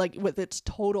better. It like with its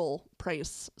total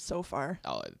price so far.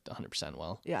 Oh, 100%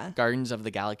 will. Yeah. Guardians of the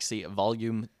Galaxy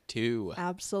Volume 2.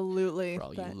 Absolutely. For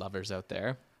all you lovers out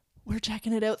there. We're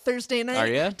checking it out Thursday night. Are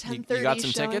ya? 10:30 You got some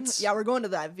showing. tickets? Yeah, we're going to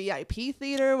that VIP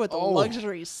theater with the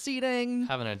luxury seating,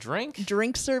 Having a drink?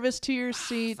 drink service to your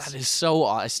seats. That is so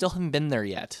I still haven't been there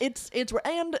yet. It's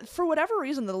and for whatever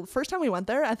reason, the first time we went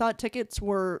there, I thought tickets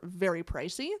were very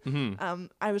pricey. Mm-hmm.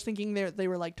 I was thinking they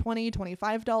were like $20,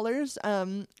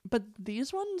 $25. But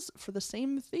these ones for the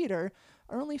same theater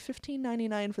are only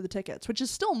 $15.99 for the tickets, which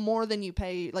is still more than you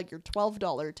pay like your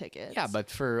 $12 tickets. Yeah, but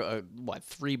for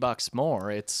 $3 more,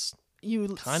 it's you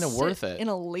kinda sit worth it. in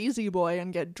a lazy boy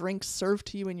and get drinks served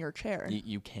to you in your chair.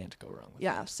 you can't go wrong with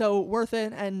Yeah, so worth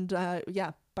it. And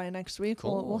yeah, by next week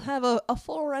we'll Cool. have a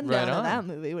full rundown Right of on. that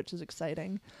movie, which is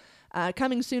exciting.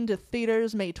 Coming soon to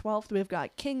theaters, May 12th, we've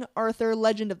got King Arthur,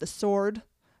 Legend of the Sword,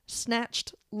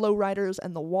 Snatched, Lowriders,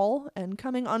 and The Wall. And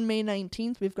coming on May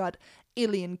 19th, we've got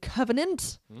Alien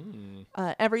Covenant,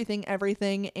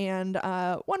 Everything, and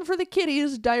one for the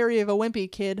kiddies, Diary of a Wimpy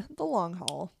Kid, The Long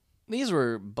Haul. These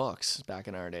were books back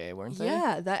in our day, weren't they?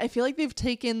 Yeah, I feel like they've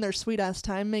taken their sweet ass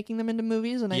time making them into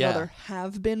movies, and I Yeah. know there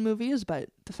have been movies, but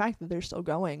the fact that they're still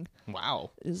going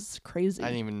Wow. is crazy. I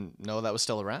didn't even know that was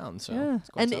still around. So yeah, it's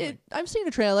quite and something. I've seen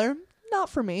a trailer. Not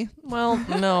for me. Well,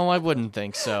 no, I wouldn't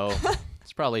think so.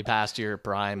 It's probably past your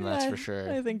prime, that's Yeah, for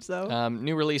sure. I think so.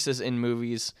 New releases in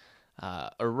movies.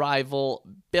 Arrival,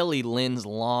 Billy Lynn's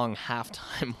Long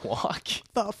Halftime Walk.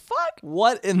 The fuck?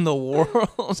 What in the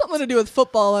world? Something to do with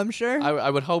football, I'm sure. I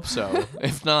would hope so.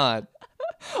 If not,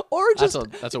 or just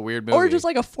that's a weird movie. or just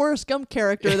like a Forrest Gump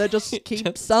character that just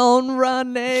keeps on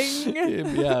running.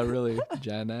 yeah, really,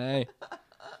 Jenny.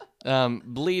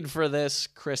 Bleed for this,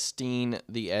 Christine,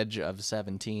 The Edge of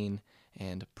 17,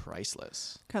 and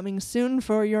Priceless. Coming soon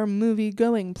for your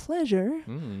movie-going pleasure.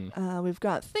 We've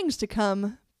got Things to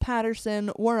Come,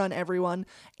 Patterson, War on Everyone,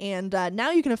 and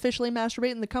now you can officially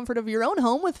masturbate in the comfort of your own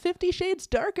home with 50 Shades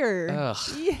Darker. Ugh.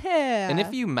 Yeah. And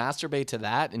if you masturbate to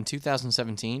that in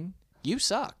 2017, you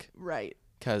suck. Right.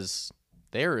 Because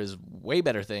there is way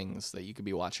better things that you could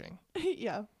be watching.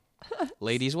 Yeah.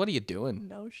 Ladies, what are you doing?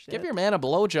 No shit. Give your man a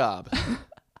blowjob.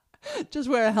 Just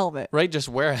wear a helmet. Right? Just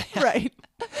wear Right.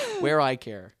 where I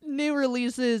care. New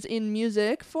releases in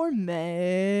music for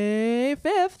May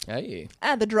 5th. Hey.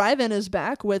 The Drive-In is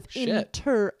back with Shit.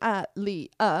 Inter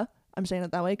Alia. I'm saying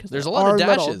it that way because There's a lot of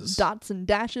little dashes. dots and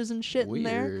dashes and shit in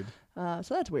there. Weird.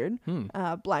 So that's weird.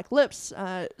 Black Lips,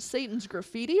 Satan's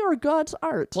Graffiti, or God's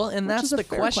Art? Well, and Which that's is a the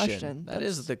fair question. That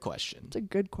is the question. It's a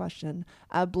good question.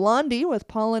 Blondie with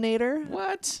Pollinator.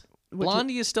 What? Which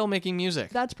Blondie is still making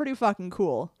music. That's pretty fucking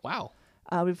cool. Wow.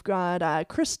 We've got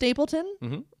Chris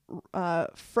Stapleton,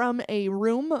 From a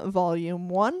Room, Volume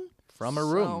 1. From a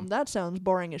Room. That sounds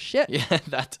boring as shit. Yeah,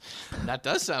 that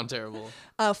does sound terrible.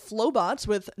 Flowbots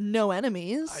with No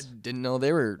Enemies. I didn't know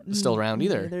they were still around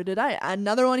either. Neither did I.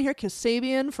 Another one here,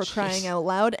 Kasabian for Crying Out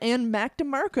Loud, and Mac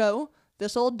DeMarco,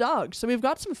 This Old Dog. So we've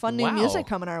got some fun new Wow. music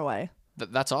coming our way.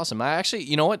 That's awesome. I actually,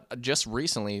 you know what? Just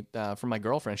recently, from my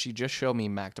girlfriend, she just showed me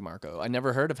Mac DeMarco. I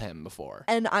never heard of him before.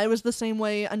 And I was the same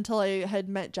way until I had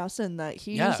met Justin, that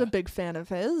he's Yeah. a big fan of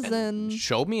his, and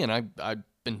Showed me, and I've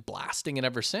been blasting it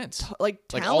ever since. like Like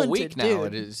talented all week now,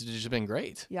 dude. it's just been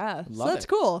great. Yeah, so Love that's it.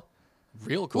 cool.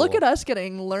 Real cool. Look at us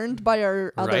getting learned by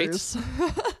our Right? others.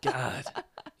 God.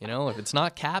 You know, if it's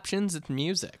not captions, it's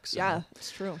music. So. Yeah,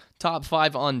 it's true. Top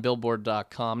 5 on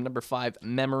Billboard.com. Number 5,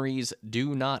 Memories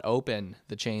Do Not Open,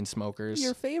 The Chainsmokers.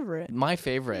 Your favorite. My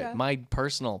favorite, Yeah. my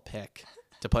personal pick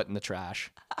to put in the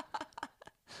trash.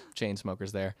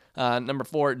 Chainsmokers there. Number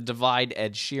 4, Divide,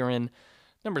 Ed Sheeran.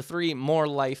 Number 3, More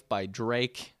Life by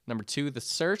Drake. Number 2, The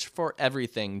Search for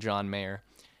Everything, John Mayer.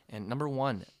 And number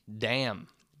 1, Damn.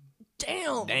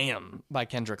 Damn by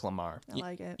Kendrick Lamar. I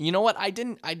like it. You know what?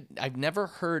 I've never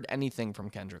heard anything from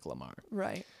Kendrick Lamar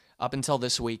Right. up until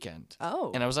this weekend.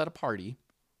 Oh. And I was at a party,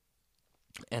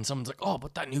 and someone's like, "Oh,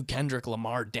 put that new Kendrick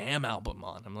Lamar Damn album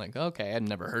on." I'm like, "Okay, I'd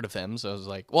never heard of him." So I was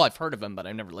like, "Well, I've heard of him, but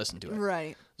I've never listened to it."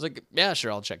 Right. I was like, "Yeah,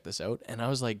 sure, I'll check this out." And I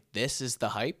was like, "This is the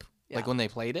hype." Like Yeah. when they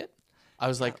played it, I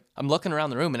was like, I'm looking around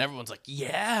the room, and everyone's like,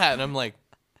 "Yeah," and I'm like,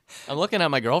 I'm looking at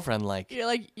my girlfriend like, You're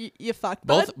like, you fucked,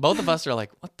 bud? both of us are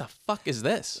like, "What the fuck is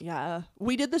this?" Yeah,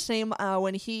 we did the same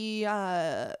when we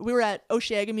were at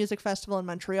Osheaga Music Festival in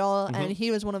Montreal, and he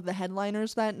was one of the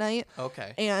headliners that night.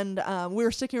 Okay. And we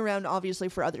were sticking around, obviously,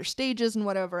 for other stages and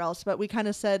whatever else, but we kind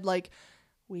of said, like,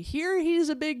 we hear he's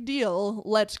a big deal.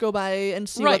 Let's go by and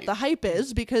see Right. what the hype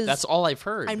is, because That's all I've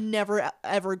heard. I'm never,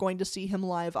 ever going to see him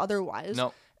live otherwise.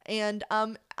 No. And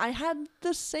I had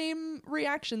the same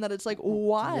reaction that it's like,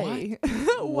 why?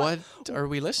 What are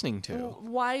we listening to?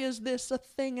 Why is this a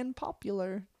thing and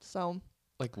popular? So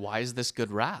Like, why is this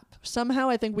good rap? somehow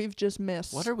I think we've just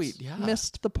missed. What are we- yeah.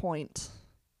 Missed the point.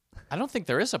 I don't think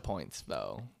there is a point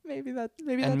though. Maybe And that's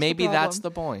maybe the that's problem.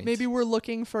 the point. Maybe we're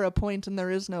looking for a point and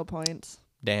there is no point.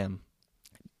 Damn.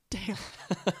 Damn.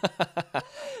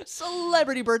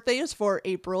 Celebrity birthdays for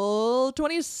April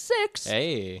 26th.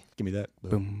 Hey. Give me that.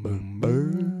 Boom, boom,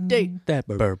 boom. Date. That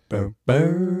burr, burr,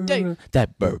 burr. Date.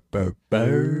 That burr, burr,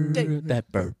 burr. Date.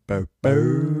 That burr, burr,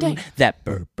 burr. Date. That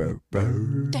burr, burr,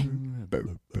 burr. Date. Burr,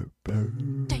 burr, burr.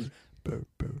 Date. Burr,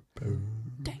 burr, burr.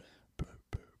 Date.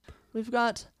 We've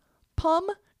got Pom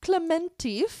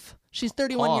Clementif. She's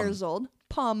 31 Pom. years old.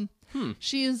 Pom.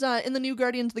 She's in the new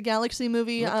Guardians of the Galaxy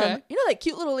movie. Okay. You know that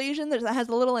cute little Asian that has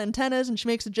the little antennas and she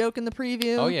makes a joke in the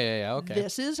preview? Oh yeah. Okay.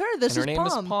 This is her. This And her is name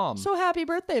is Pom. Pom. So happy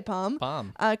birthday, Pom.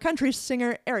 Pom. Country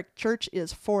singer Eric Church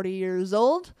is 40 years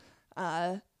old.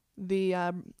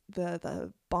 The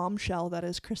bombshell that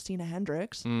is Christina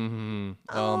Hendricks. Mm-hmm.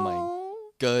 Oh my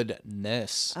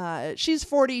goodness. She's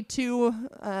 42.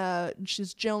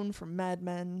 She's Joan from Mad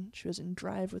Men. She was in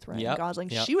Drive with Ryan Yep, Gosling.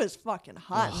 yep. She was fucking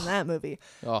hot in that movie.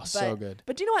 Oh, so good.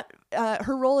 But do you know what?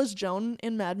 Her role as Joan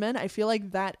in Mad Men, I feel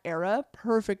like that era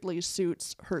perfectly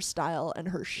suits her style and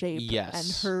her shape Yes.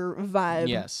 and her vibe.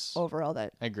 Yes. Overall,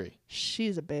 that I agree.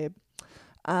 she's a babe.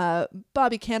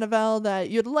 Bobby Cannavale, that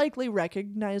you'd likely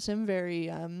recognize him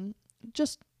very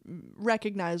just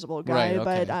recognizable guy, Right,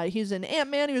 okay. but he's in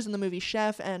Ant-Man. He was in the movie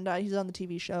Chef, and he's on the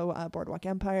TV show Boardwalk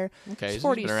Empire. Okay, He's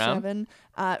so he's been around. 47.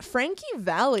 Frankie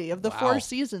Valli of the Wow. Four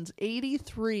Seasons,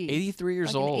 83. 83 years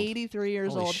Fucking old. 83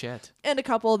 years Holy old. shit. And a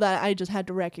couple that I just had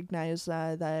to recognize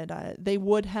that they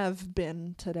would have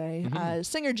been today. Mm-hmm.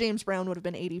 Singer James Brown would have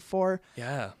been 84.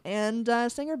 Yeah. And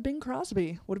singer Bing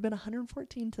Crosby would have been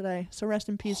 114 today. So rest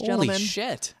in peace, Holy gentlemen.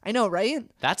 shit. I know, right?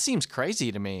 That seems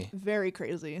crazy to me. Very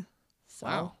crazy. So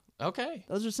Wow. Okay.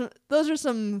 those are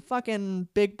some fucking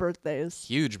big birthdays.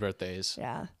 Huge birthdays.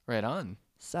 Yeah. Right on.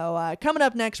 So coming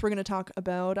up next, we're gonna talk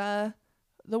about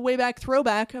the way back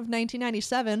throwback of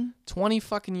 1997. 20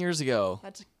 fucking years ago.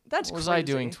 That's What was I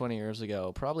doing crazy. 20 years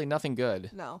ago? Probably nothing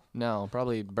good. No. No,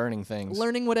 probably burning things.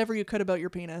 Learning whatever you could about your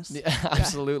penis. Yeah,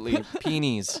 absolutely.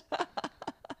 Peenies.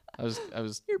 I was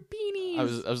Your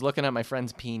beanies. I was looking at my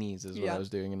friend's peenies is what Yeah. I was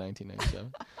doing in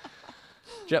 1997.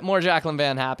 More Jacqueline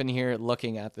Van Happen here,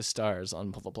 looking at the stars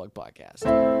on Pull the Plug Podcast.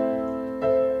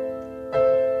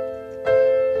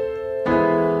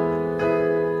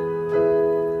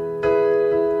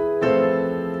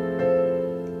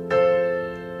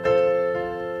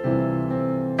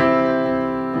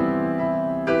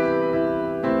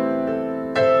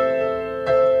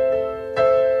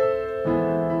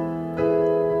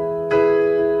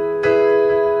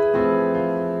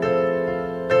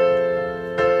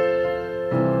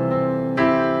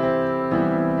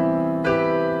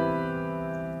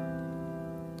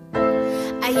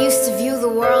 I used to view the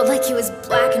world like it was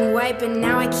black and white, but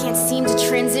now I can't seem to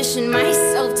transition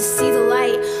myself to see the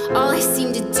light. All I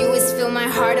seem to do is fill my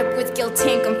heart up with guilt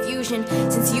and confusion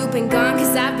since you've been gone,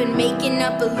 cause I've been making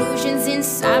up illusions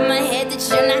inside my head that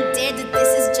you're not dead, that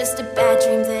this is just a bad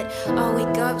dream, that I'll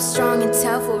wake up strong and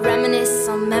tough, will reminisce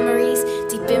on memories.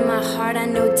 Deep in my heart I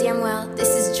know damn well this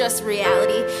is just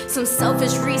reality. Some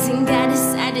selfish reason God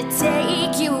decided to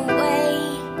take you away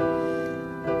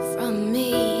from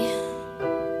me.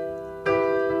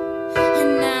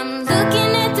 And I'm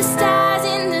looking at the stars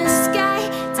in the sky,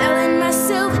 telling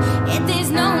myself that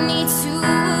there's no need to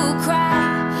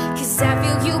cry, cause I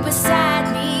feel you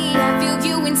beside me, I feel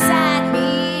you inside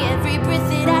me. Every breath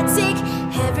that I take,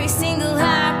 every single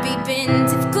heartbeat, been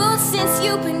difficult since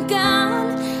you've been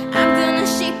gone. I'm gonna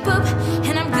shape up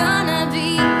and I'm gonna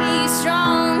be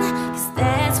strong, cause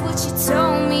that's what you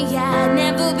told me, I'd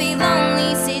never be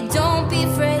lonely. Say don't be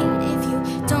afraid if you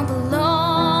don't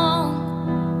belong.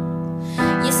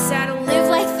 Yes, I don't live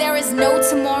like there is no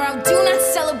tomorrow. Do not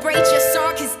celebrate your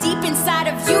sorrow, cause deep inside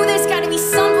of you there's gotta be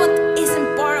someone that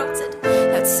isn't borrowed.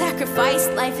 Without sacrifice,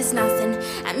 life is nothing.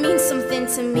 That means something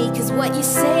to me, cause what you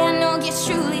say I know you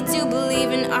truly do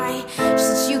believe in. I wish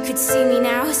that you could see me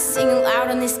now, singing loud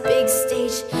on this big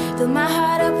stage. Fill my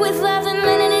heart up with love and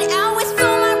letting it out with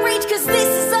all my rage, cause this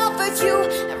is all for you.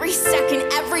 Every second,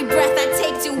 every breath I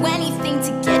take, do anything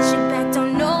to get you back.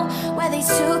 Don't know where they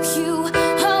took you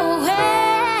away.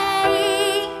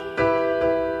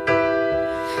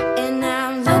 And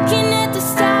I'm looking at the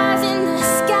stars in the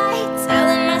sky,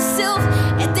 telling myself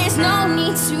that there's no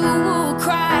need to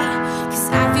cry, cause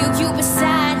I feel you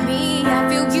beside me, I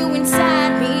feel you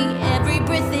inside me. Every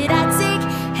breath that I take,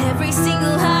 every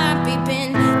single heartbeat,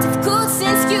 been difficult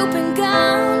since you've been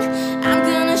gone. I'm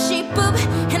gonna shape up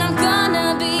and I'm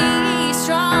gonna be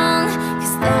strong,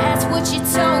 cause that's what you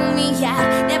told me,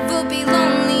 I'd never be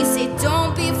lonely. Say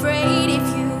don't be afraid if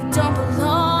you don't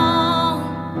belong.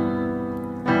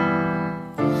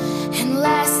 And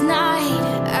last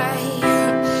night I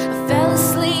fell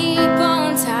asleep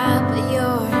on top of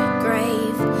your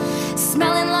grave,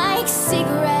 smelling like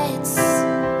cigarettes. I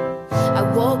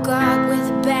woke up with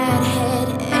a bad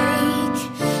headache,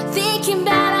 thinking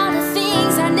about all the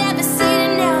things I never said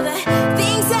and all the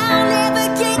things I'll never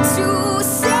get to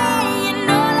say. And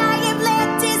all I have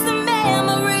left is the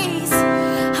memories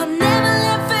I'll never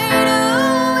let fade away.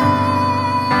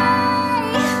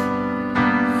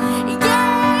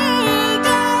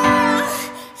 Yeah.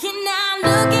 And I'm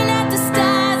looking at the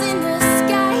stars in the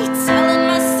sky, telling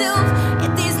myself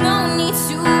that there's no need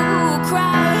to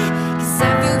cry, cause I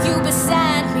feel you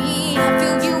beside me, I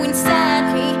feel you inside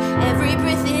me. Every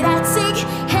breath that I take,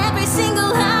 every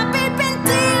single heartbeat, been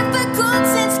difficult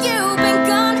since you've been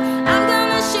gone. I'm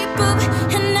gonna shape up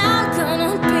and I'm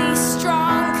gonna be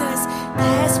strong, cause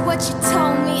that's what you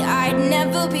told me, I'd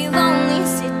never be lonely.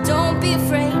 Say don't be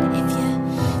afraid if you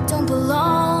don't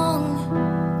belong.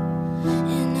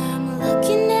 And I'm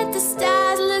looking at the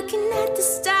stars, looking at the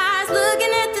stars,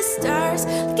 looking at the stars,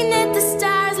 looking at the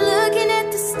stars, looking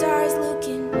at the stars,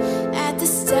 looking at the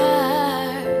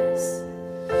stars,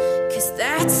 cause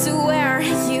that's where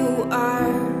you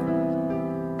are,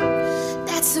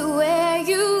 that's where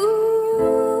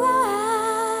you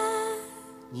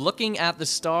at the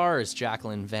Stars,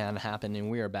 Jacqueline Van Happen,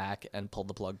 and we are back and Pull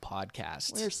the Plug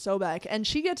podcast. We're so back. And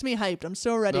she gets me hyped. I'm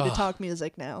so ready to talk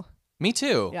music now. Me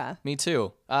too. Yeah. Me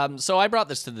too. So I brought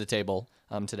this to the table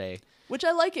today. Which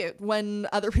I like it when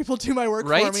other people do my work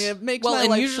Right? for me. It makes well, my and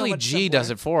life usually so much G simpler. does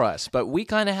it for us, but we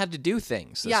kind of had to do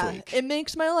things this week. It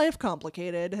makes my life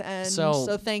complicated, and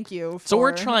so thank you. So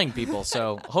we're trying, people.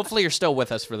 So hopefully you're still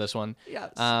with us for this one.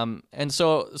 Yes. And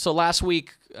so last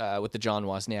week with the John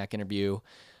Wozniak interview,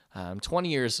 20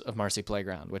 years of Marcy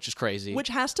Playground, which is crazy. Which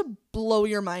has to blow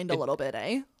your mind a little bit,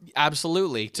 eh?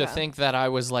 Absolutely. To Yeah. think that I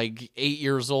was like 8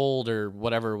 years old or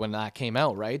whatever when that came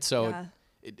out, right? So Yeah.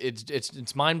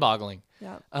 it's mind-boggling.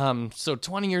 Yeah. So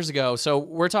 20 years ago. So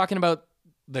we're talking about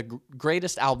the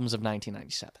greatest albums of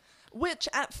 1997. Which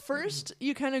at first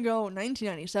you kind of go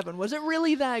 1997. Was it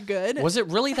really that good? Was it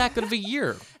really that good of a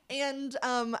year? And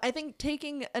I think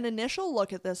taking an initial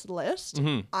look at this list,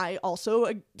 Mm-hmm. I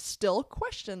also still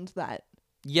questioned that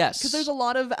Yes. because there's a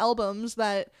lot of albums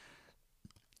that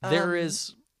there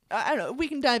is. I don't know. We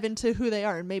can dive into who they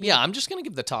are and maybe. Yeah, I'm just going to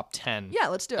give the top 10. Yeah,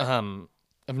 let's do it.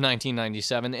 Of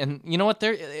 1997, and you know what?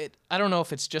 I don't know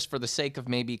if it's just for the sake of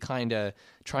maybe kind of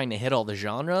trying to hit all the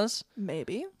genres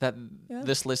Maybe. that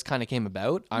this list kind of came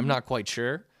about. I'm not quite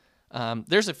sure.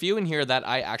 There's a few in here that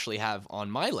I actually have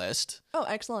on my list, Oh,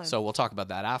 excellent. so we'll talk about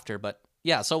that after. But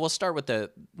yeah, so we'll start with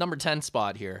the number 10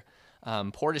 spot here,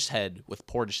 Portishead with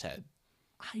Portishead.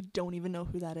 I don't even know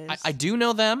who that is. I do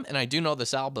know them, and I do know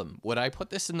this album. Would I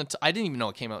put this in the... I didn't even know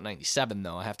it came out in 97,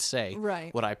 though, I have to say.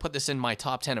 Right. Would I put this in my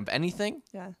top 10 of anything?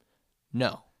 Yeah.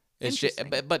 No. It's just,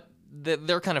 Interesting. but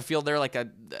they're kind of feel... They're like a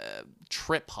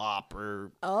trip hop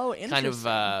or Oh, kind of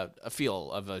interesting. a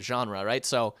feel of a genre, right?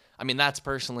 So, I mean, that's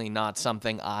personally not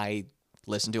something I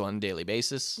listen to on a daily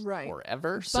basis Right. or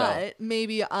ever. So. But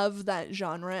maybe of that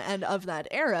genre and of that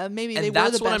era, maybe they And were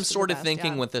that's the what best I'm of the sort of best,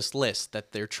 thinking yeah. with this list,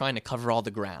 that they're trying to cover all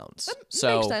the grounds.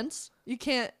 Makes sense. You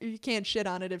can't shit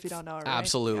on it if you don't know it, right?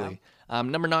 Absolutely.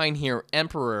 Number 9 here,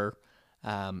 Emperor,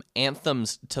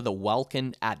 Anthems to the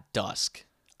Welkin at Dusk.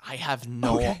 I have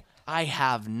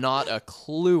not a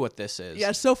clue what this is.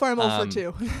 Yeah, so far I'm 0 for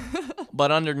 2.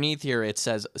 But underneath here it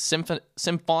says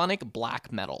symphonic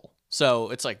black metal. So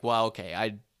it's like, well,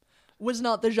 okay, Was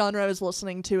not the genre I was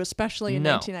listening to, especially in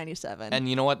No. 1997. and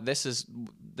you know what? This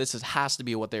has to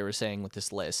be what they were saying with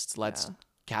this list. Let's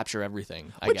capture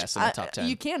everything, I guess, in the top 10.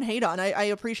 You can't hate on. I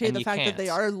appreciate And the you fact that they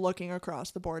can't. are looking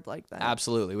across the board like that.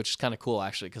 Absolutely, which is kind of cool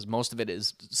actually, because most of it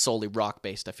is solely rock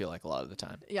based. I feel like a lot of the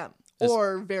time. Yeah.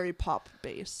 Or very pop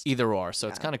based. Either or, so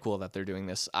it's kind of cool that they're doing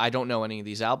this. I don't know any of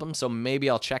these albums, so maybe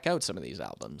I'll check out some of these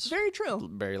albums. Very true.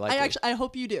 Very likely. I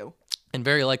hope you do. And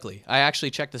very likely. I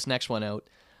actually checked this next one out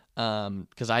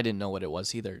because I didn't know what it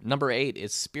was either. Number 8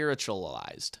 is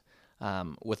Spiritualized.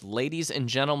 With Ladies and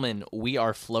Gentlemen, We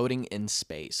Are Floating in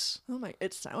Space. Oh my,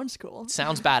 it sounds cool.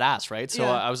 Sounds badass, right? So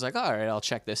Yeah. I was like, all right, I'll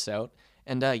check this out.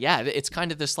 And yeah, it's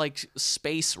kind of this like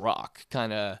space rock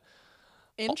kind of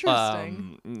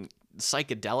Interesting.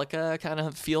 psychedelica kind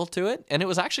of feel to it, and it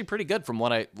was actually pretty good from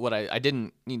what I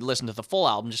didn't need to listen to the full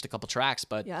album, just a couple tracks,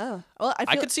 but Yeah. Well, I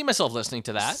I feel could see myself listening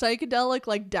to that. psychedelic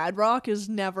like dad rock is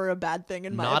never a bad thing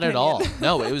in my Not opinion. at all.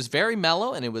 No, it was very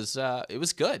mellow, and it was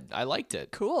good. I liked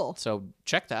it. Cool. So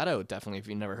check that out definitely if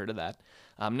you've never heard of that.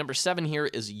 Number 7 here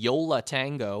is Yola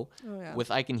Tango yeah. with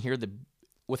I Can Hear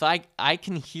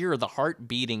the Heart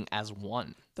Beating as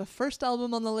One. The first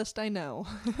album on the list I know.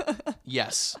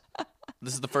 Yes.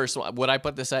 This is the first one. Would I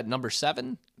put this at number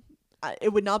 7? It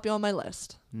would not be on my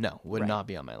list. No, would Right. not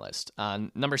be on my list.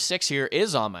 Number 6 here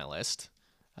is on my list.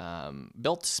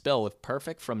 Built to Spill with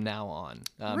Perfect From Now On.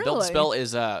 Built Really? to Spill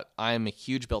is I am a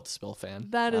huge Built to Spill fan.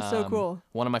 That is so cool.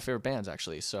 One of my favorite bands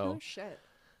actually. So Oh shit.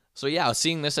 so yeah,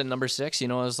 seeing this at number 6, I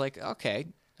was like, okay.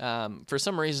 For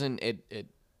some reason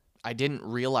I didn't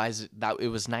realize that it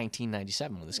was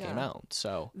 1997 when this came Yeah. out.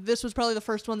 So This was probably the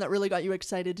first one that really got you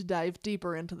excited to dive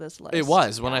deeper into this list. it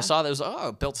was when I Yeah. saw that. It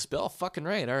was Built to Spill, fucking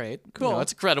right. All right, Cool.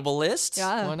 It's a credible list.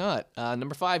 Yeah. Why not?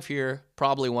 Number 5 here,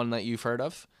 probably one that you've heard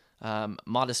of.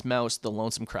 Modest Mouse, The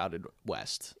Lonesome Crowded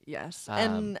West. Yes,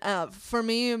 and for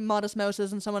me, Modest Mouse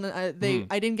isn't someone I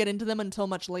didn't get into them until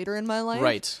much later in my life.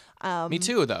 Right. Me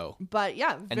too, though. But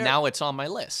yeah, And now it's on my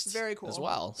list. very cool. as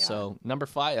well. Yeah. So number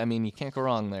 5, I mean, you can't go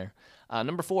wrong there.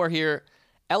 Number 4 here,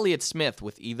 Elliott Smith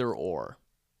with Either Or.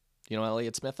 You know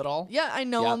Elliott Smith at all? yeah, I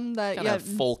know him. That kind of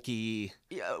folky.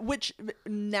 yeah, which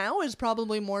now is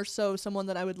probably more so someone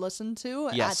that I would listen to.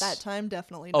 Yes. At that time,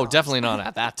 definitely. Oh, not. definitely not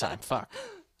at that time. Fuck.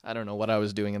 I don't know what I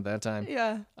was doing at that time.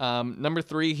 Yeah. Number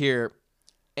 3 here,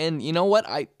 and you know what?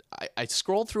 I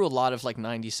scrolled through a lot of like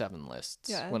 97 lists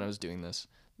Yeah. when I was doing this,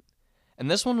 and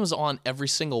this one was on every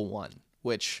single one,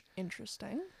 which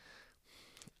Interesting.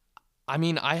 I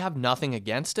mean, I have nothing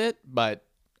against it, but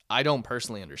I don't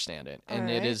personally understand it. And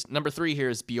it Alright. is number 3 here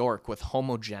is Bjork with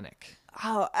Homogenic.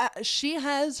 Oh, she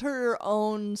has her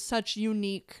own such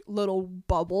unique little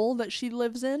bubble that she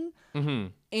lives in,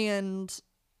 and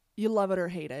you love it or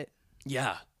hate it.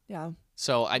 Yeah. Yeah.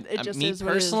 So It just me is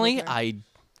what it is with personally, her.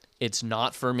 it's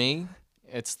not for me.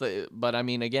 But I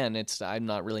mean, again, I'm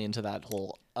not really into that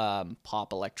whole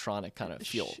pop electronic kind of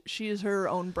feel. She is her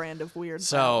own brand of weird. that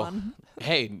So, one.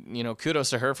 hey,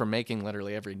 kudos to her for making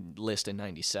literally every list in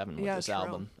 '97 with Yeah, this true.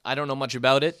 album. I don't know much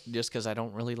about it just because I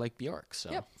don't really like Bjork.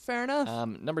 So, Yep, fair enough.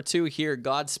 number 2 here,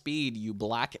 Godspeed You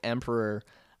Black Emperor,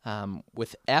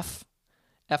 with F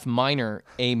minor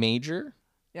A major.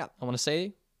 Yeah. I want to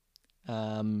say,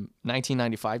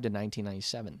 1995 to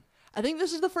 1997. I think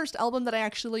this is the first album that I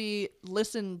actually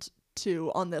listened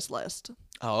to on this list.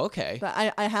 Oh, okay.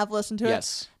 But I have listened to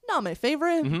Yes. it. Not my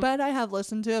favorite, but I have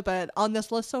listened to it. But on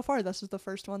this list so far, this is the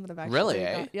first one that I've actually Really,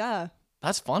 eh? Yeah,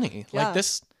 That's funny. Yeah. Like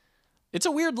this, it's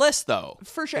a weird list though.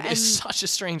 for sure. It's such a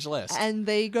strange list. And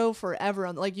they go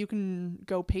forever. Like you can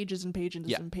go pages and pages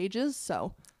Yeah. and pages.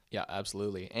 So Yeah,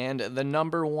 absolutely. And the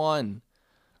number 1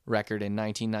 record in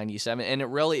 1997, and it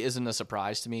really isn't a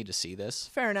surprise to me to see this.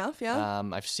 fair enough. Yeah.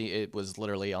 I've seen it was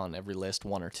literally on every list,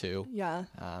 1 or 2. Yeah.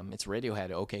 It's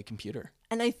Radiohead, OK Computer.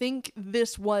 And I think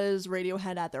this was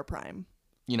Radiohead at their prime.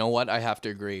 You know what? I have to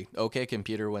agree. OK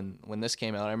Computer, when this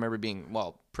came out, I remember being,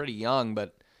 pretty young,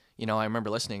 but, I remember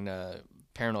listening to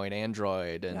Paranoid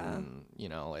Android, and,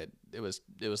 it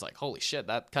was like, holy shit,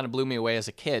 that kind of blew me away as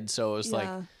a kid. So it was like,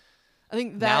 Yeah. I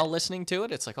think that now listening to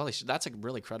it, it's like, holy shit, that's a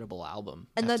really credible album,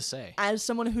 and I have that's to say. as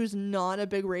someone who's not a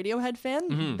big Radiohead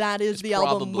fan, that is It's the album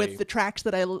probably- with the tracks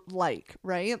that I like,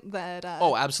 right? That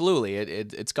Oh, absolutely.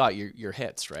 It's got your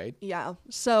hits, right? yeah.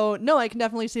 So no, I can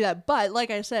definitely see that. But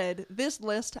like I said, this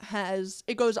list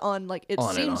it goes on like it On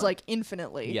and seems on. like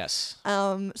infinitely. Yes.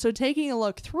 So taking a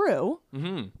look through,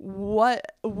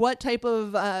 what type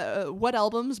of what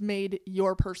albums made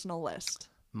your personal list?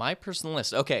 My personal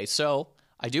list. Okay, so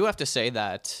I do have to say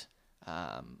that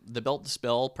The Built to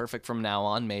Spill, Perfect From Now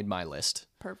On made my list.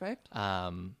 Perfect.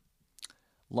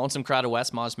 Lonesome Crowd of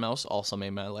West, Moz Mouse also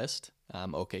made my list.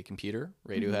 OK Computer,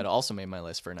 Radiohead also made my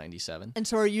list for 97. And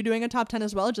so are you doing a top 10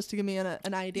 as well, just to give me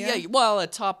an idea? Yeah, well, a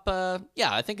top,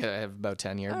 I think I have about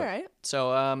 10 here. All but- right.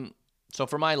 So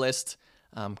for my list,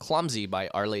 Clumsy by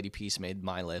Our Lady Peace made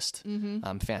my list.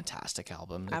 Fantastic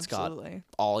album. It's Absolutely. got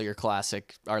all your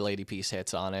classic Our Lady Peace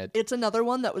hits on it. It's another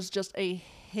one that was just a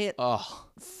hit Oh,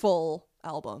 full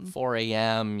album. 4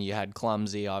 a.m. You had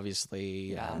Clumsy,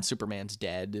 obviously. Yeah. Superman's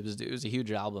Dead. It was a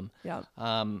huge album. Yeah.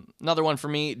 Another one for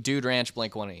me, Dude Ranch,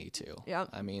 Blink 182. Yeah.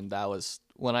 I mean, that was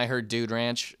when I heard Dude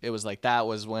Ranch. It was like that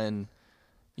was when,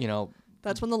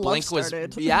 That's when the love Blink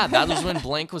started. that was when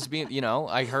Blink was being.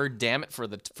 I heard Damn It for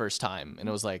the first time, and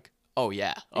it was like, oh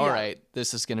yeah, all Yeah. right,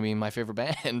 this is gonna be my favorite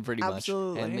band pretty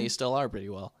Absolutely. much, and they still are pretty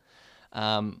well.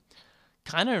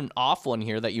 Kind of an off one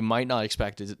here that you might not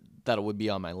expect is that it would be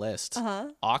on my list.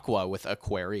 Aqua with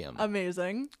Aquarium,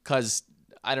 Amazing. because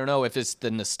I don't know if it's the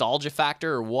nostalgia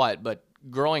factor or what, but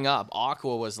growing up,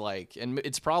 Aqua was like, and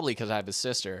it's probably because I have a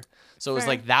sister, so it was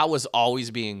Fair. like that was always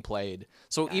being played.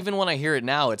 So even when I hear it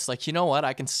now, it's like, you know what,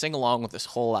 I can sing along with this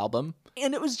whole album,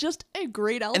 And it was just a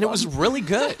great album. and it was really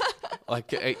good.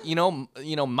 Like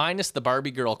minus the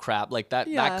Barbie girl crap, like that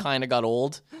Yeah. that kind of got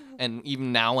old, and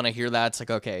even now when I hear that, it's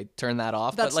like, okay, turn that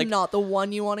off. That's but like, not the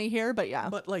one you want to hear, but yeah,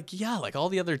 but like, yeah, like all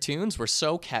the other tunes were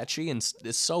so catchy and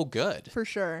it's so good. for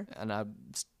sure. And I'm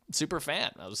super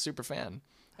fan. I was a super fan.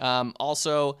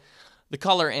 Also, The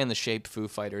Color and the Shape, Foo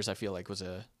Fighters, I feel like was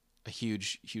a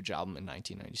huge album in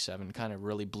 1997. Kind of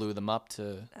really blew them up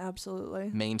to Absolutely.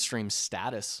 mainstream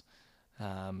status.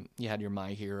 You had your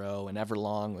My Hero and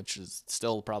Everlong, which is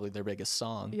still probably their biggest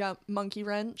song. Yeah, Monkey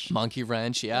Wrench. Monkey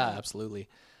Wrench, yeah, absolutely.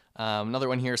 Another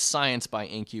one here, Science by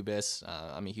Incubus.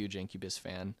 I'm a huge Incubus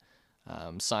fan.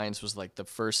 Science was like the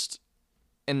first,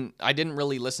 and I didn't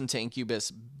really listen to Incubus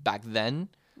back then.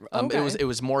 Okay. It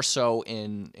was more so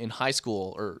in high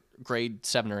school or grade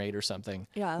 7 or 8 or something.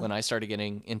 Yeah. When I started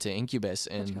getting into Incubus,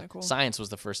 and kinda cool. Science was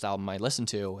the first album I listened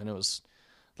to, and it was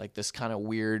like this kind of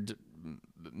weird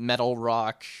metal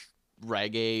rock,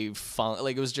 reggae, funk.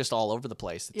 Like it was just all over the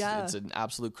place. It's an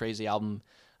absolute crazy album.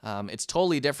 It's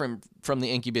totally different from the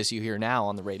Incubus you hear now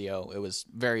on the radio. It was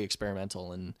very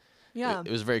experimental, and Yeah.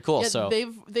 it was very cool. Yeah, So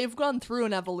they've gone through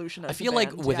an evolution. As I feel a like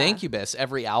band, with yeah. Incubus,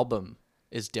 every album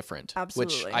is different,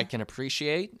 Absolutely. which I can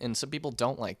appreciate, and some people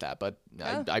don't like that, but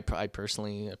Yeah. I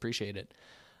personally appreciate it.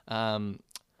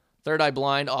 Third Eye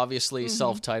Blind, obviously Mm-hmm.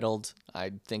 self-titled,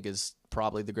 I think is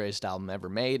probably the greatest album ever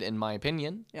made, in my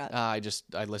opinion. Yeah.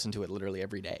 I listen to it literally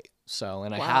every day. So,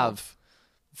 and I Wow. have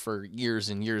for years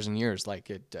and years and years. Like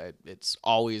it's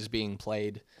always being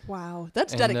played. Wow,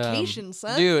 that's And, dedication,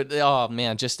 son. dude. Oh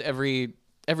man, just every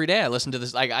day I listen to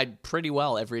this. Like I pretty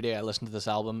well every day I listen to this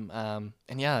album.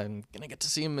 And yeah, I'm gonna get to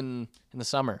see him in the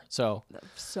summer. So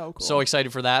So cool. so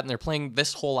excited for that. And they're playing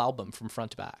this whole album from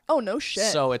front to back. Oh no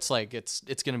shit. So it's like it's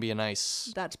gonna be a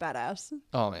nice. That's badass.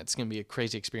 Oh man, it's gonna be a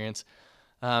crazy experience.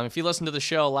 If you listened to the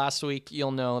show last week,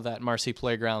 you'll know that Marcy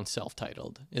Playground,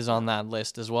 self-titled, is on that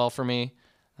list as well for me.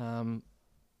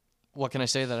 What can I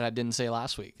say that I didn't say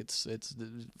last week? It's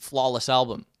the flawless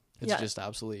album. It's Yeah. just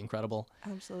absolutely incredible.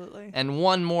 Absolutely. And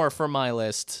one more from my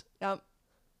list, Yep.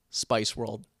 Spice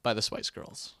World by the Spice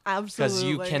Girls. Absolutely. Because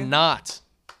you cannot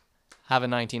have a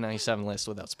 1997 list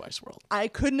without Spice World. I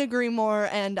couldn't agree more,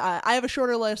 and I have a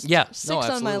shorter list. Yeah, no, 6 on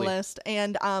my absolutely. list,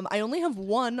 and I only have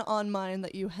one on mine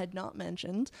that you had not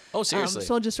mentioned. Oh, seriously?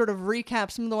 So I'll just sort of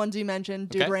recap some of the ones you mentioned.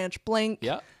 Dude Okay. Ranch, Blink,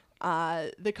 Yeah.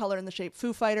 The Color and the Shape,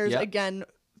 Foo Fighters. Yeah. Again,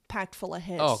 packed full of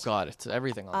hits. Oh God, it's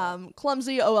everything on that.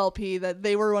 Clumsy, OLP. That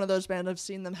they were one of those bands I've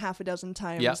seen them half a dozen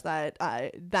times. Yeah.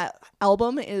 That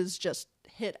album is just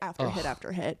hit after hit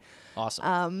after hit.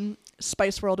 Awesome.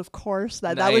 Spice World, of course.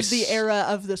 That was the Nice. era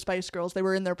of the Spice Girls. They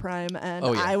were in their prime, and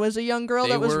Oh, yeah. I was a young girl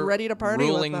They that was were ready to party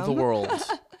ruling with them. the world.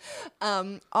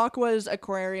 Aqua's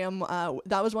Aquarium.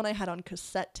 That was one I had on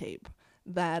cassette tape.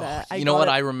 That I You know got what?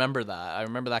 it- I remember that. I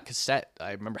remember that cassette.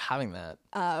 I remember having that.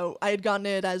 I had gotten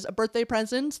it as a birthday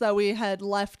present that we had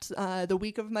left the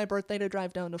week of my birthday to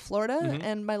drive down to Florida,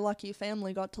 and my lucky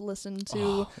family got to listen to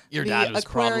Mm-hmm. Your the dad was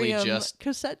probably Aquarium just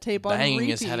cassette tape on Banging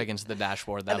repeat. his head against the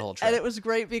dashboard that whole trip. And it was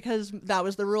great because that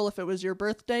was the rule. If it was your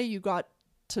birthday, you got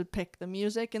to pick the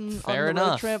music and Fair on the road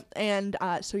enough. trip. And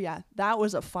so yeah, that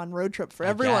was a fun road trip for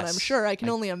everyone. guess. I'm sure. I can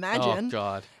only imagine. Oh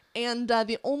God. And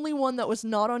the only one that was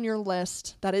not on your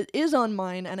list that it is on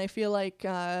mine, and I feel like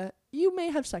you may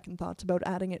have second thoughts about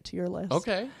adding it to your list.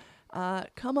 Okay.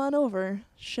 Come on over,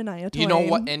 Shania Twain. You know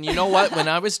what? And you know what? When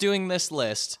I was doing this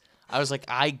list, I was like,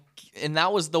 and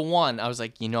that was the one. I was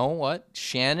like, you know what?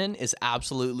 Shannon is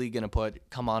absolutely gonna put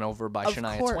 "Come On Over" by Of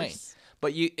Shania course. Twain.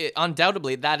 But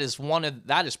undoubtedly that is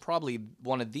probably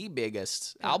one of the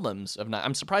biggest albums of.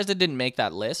 I'm surprised it didn't make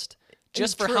that list,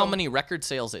 just for how true. many record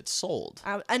sales it sold.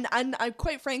 And I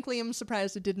quite frankly am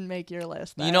surprised it didn't make your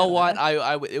list. You know what?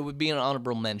 It would be an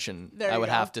honorable mention. There I you would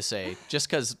go. have to say, just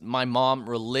because my mom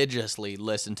religiously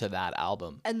listened to that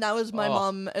album, And that was my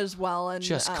mom as well. And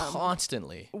just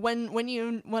constantly.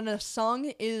 when a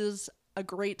song is a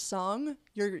great song,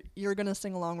 you're gonna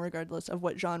sing along regardless of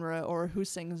what genre or who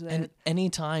sings it. And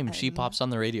anytime she pops on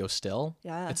the radio, still,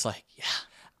 Yeah. it's like, yeah,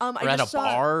 I or at a just saw-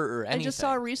 bar or anything. I just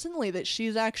saw recently that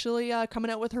she's actually coming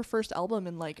out with her first album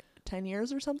in like 10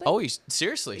 years or something. Oh,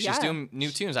 seriously? She's Yeah. doing new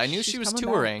tunes. I knew She's she was coming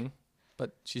back. touring,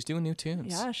 but she's doing new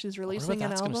tunes. Yeah, she's what releasing an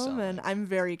that's gonna album, sound and like. I'm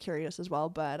very curious as well.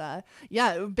 But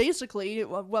yeah, basically,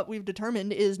 what we've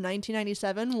determined is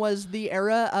 1997 was the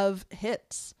era of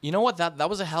hits. You know what? That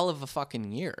was a hell of a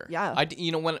fucking year. Yeah.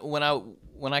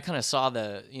 When I kind of saw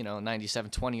the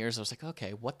 97 20 years, I was like,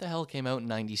 okay, what the hell came out in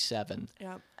 97?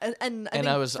 Yeah, and I And think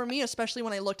I was- for me, especially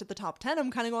when I looked at the top 10,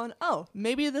 I'm kind of going, oh,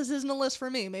 maybe this isn't a list for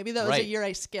me. Maybe that was a Right. year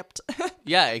I skipped.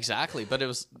 Yeah, exactly. But it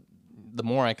was the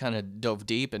more I kind of dove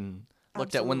deep and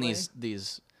looked at when these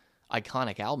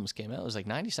iconic albums came out, it was like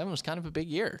 97 was kind of a big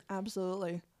year.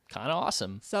 Absolutely. Kind of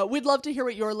awesome. So we'd love to hear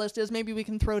what your list is. Maybe we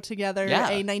can throw together Yeah.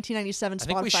 a 1997 I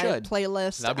think we Spotify should.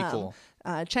 playlist. That'd be cool.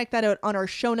 Check that out on our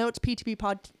show notes,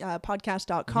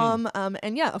 ptppodcast.com. Mm-hmm.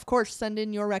 And yeah, of course, send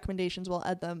in your recommendations. We'll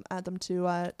add them to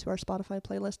our Spotify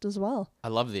playlist as well. I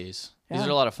love these. These Yeah.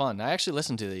 are a lot of fun. I actually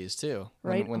listen to these too.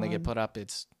 Right When they get on. put up,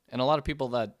 and a lot of people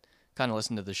that kind of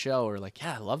listen to the show are like,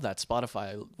 yeah, I love that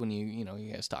Spotify when you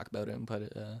guys talk about it and put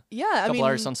a Yeah, I couple mean,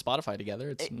 artists on Spotify together.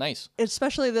 It's nice.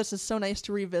 especially this is so nice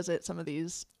to revisit some of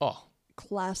these Oh,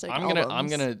 classic I'm albums.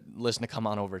 gonna listen to "Come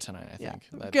On Over" tonight. I Yeah.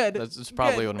 think. Good. That's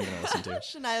probably Good. what I'm gonna listen to.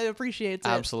 Shania appreciates it.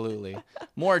 Absolutely.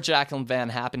 More Jacqueline Van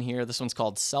Happen here. This one's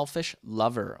called "Selfish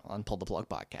Lover" on Pull the Plug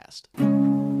Podcast.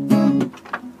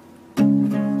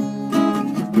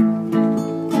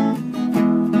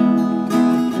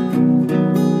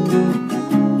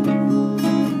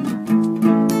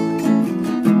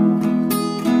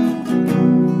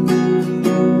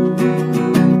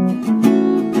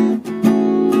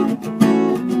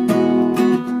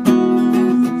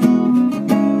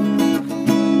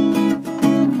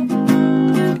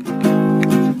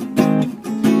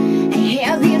 And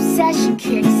here the obsession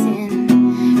kicks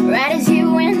in, right as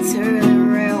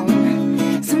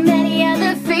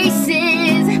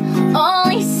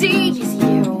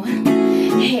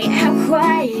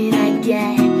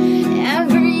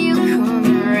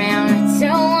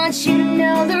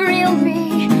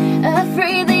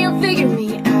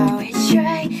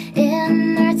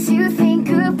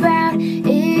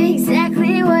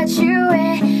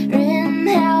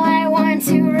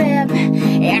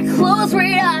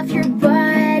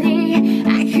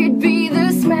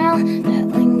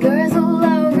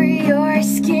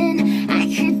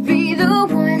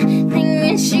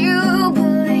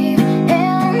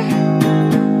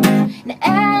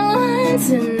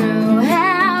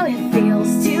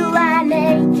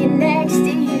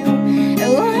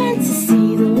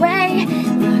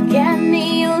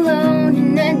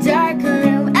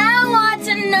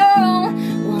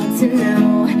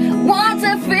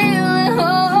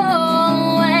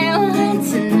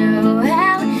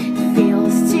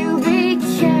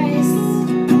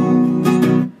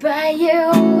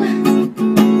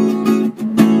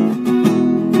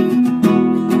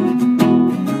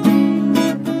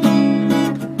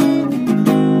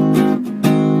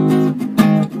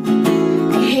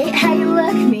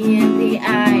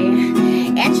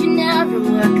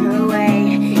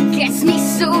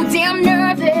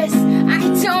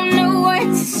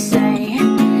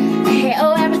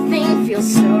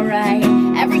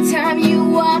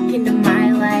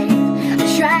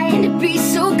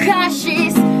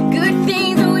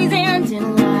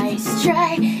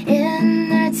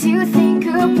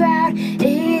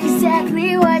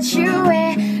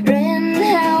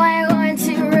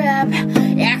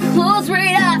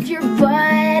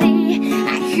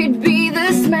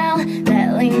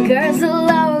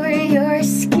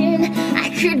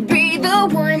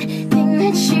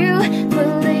that you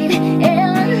believe in.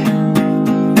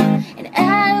 And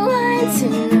I want to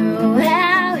know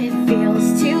how it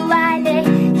feels to lie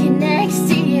naked next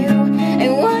to you. I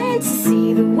want to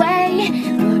see the way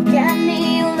you look at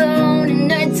me alone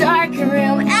in a dark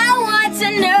room. I want to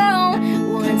know,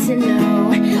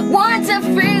 want to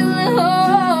feel the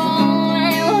whole.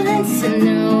 I want to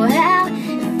know how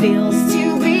it feels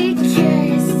to be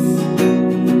kissed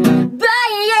by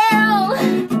you.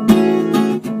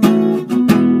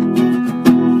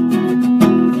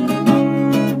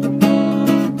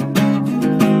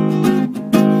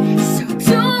 So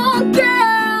don't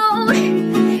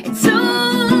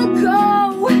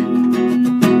go.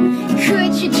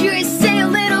 Could you just stay a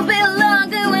little bit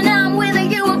longer? When I'm with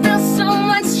you, I feel so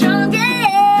much stronger.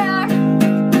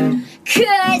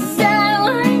 'Cause I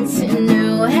want to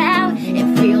know how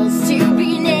it feels to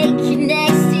be naked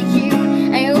next to you.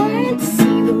 I want to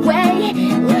see the way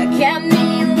you look at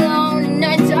me alone in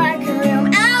a dark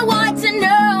room. I want to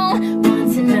know,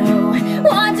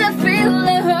 want to feel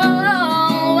the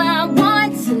whole. I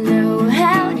want to know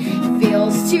how it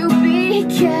feels to be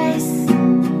kissed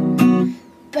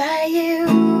by you.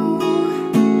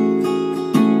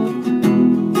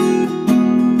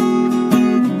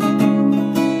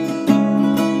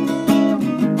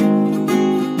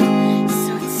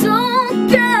 So don't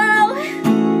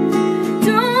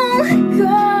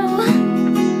go.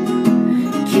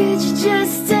 Could you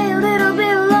just stay a little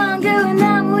bit longer? When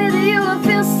I'm with you, I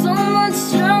feel so much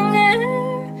stronger.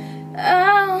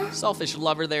 Oh. Selfish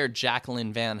Lover there,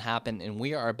 Jacqueline Van Happen, and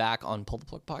we are back on Pull the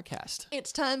Plug Podcast.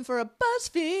 It's time for a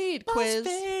BuzzFeed quiz.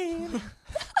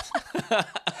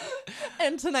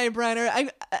 And tonight, Briner,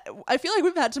 I feel like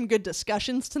we've had some good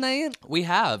discussions tonight. We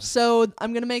have. So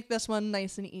I'm going to make this one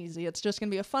nice and easy. It's just going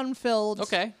to be a fun-filled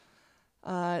Okay.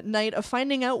 night of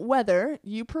finding out whether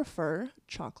you prefer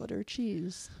chocolate or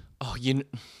cheese. Oh,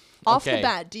 Off the okay.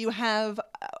 bat, do you have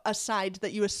a side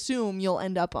that you assume you'll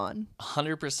end up on?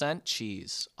 100%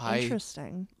 cheese. I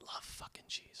Interesting. love fucking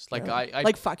cheese. Like Really? I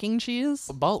Like fucking cheese?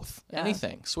 both. Yeah.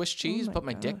 Anything. Swiss cheese, my put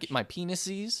my gosh. dick, my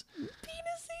penises.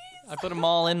 I put them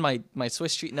all in my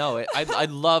Swiss cheese. No, I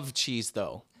love cheese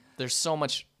though. There's so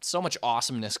much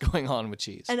awesomeness going on with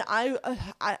cheese. And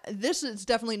I this is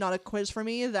definitely not a quiz for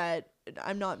me, that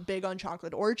I'm not big on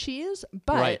chocolate or cheese,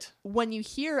 but Right. when you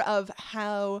hear of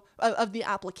how of the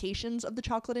applications of the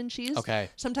chocolate and cheese, Okay.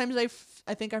 sometimes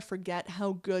I think I forget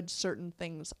how good certain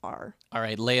things are. All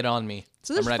right, lay it on me.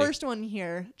 So this I'm ready. first one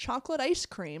here, chocolate ice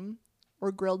cream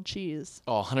or grilled cheese.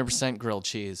 Oh, 100% grilled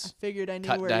cheese. Figured I knew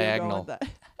Cut where you were diagonal. going with that.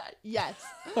 Yes.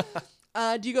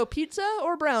 Do you go pizza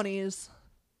or brownies?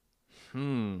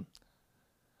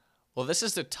 Well, this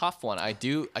is a tough one. I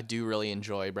do really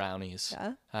enjoy brownies.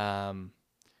 Yeah.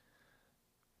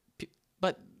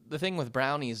 But the thing with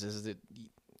brownies is that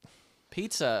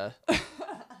pizza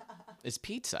is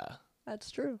pizza.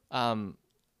 That's true.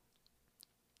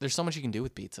 There's so much you can do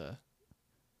with pizza.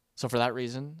 So for that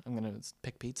reason, I'm going to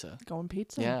pick pizza. Going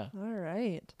pizza. Yeah. All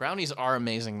right. Brownies are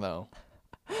amazing though.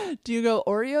 Do you go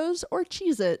Oreos or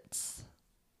Cheez-Its?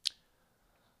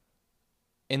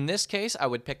 In this case, I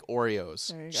would pick Oreos.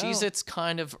 There you go. Cheez-Its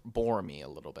kind of bore me a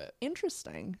little bit.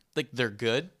 Interesting. Like they're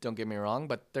good, don't get me wrong,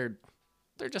 but they're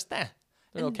just They're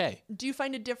okay. Do you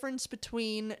find a difference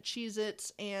between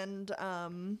Cheez-Its and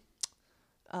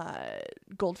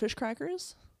Goldfish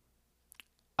crackers?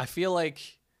 I feel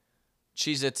like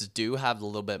Cheez-Its do have a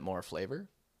little bit more flavor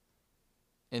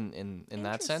in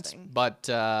that sense. Interesting. But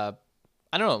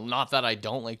I don't know, not that I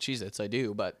don't like Cheez-Its, I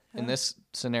do, but in this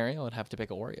scenario, I'd have to pick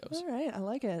Oreos. All right, I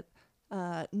like it.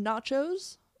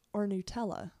 Nachos or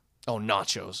Nutella? Oh,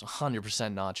 nachos. 100%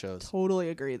 nachos. Totally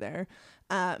agree there.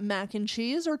 Mac and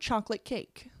cheese or chocolate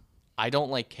cake? I don't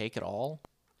like cake at all.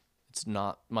 It's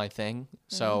not my thing.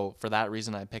 So for that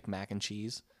reason, I pick mac and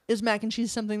cheese. Is mac and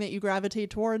cheese something that you gravitate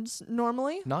towards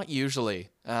normally? Not usually.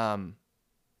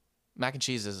 Mac and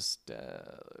cheese is,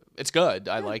 it's good.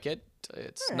 I like it.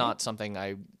 It's All right. not something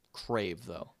I crave,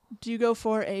 though. Do you go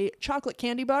for a chocolate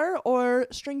candy bar or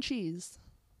string cheese?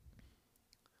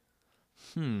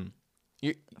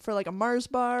 For like a Mars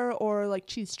bar or like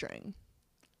cheese string?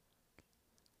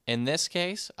 In this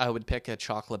case, I would pick a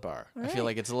chocolate bar. I feel right.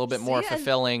 like it's a little bit more See, and-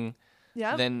 fulfilling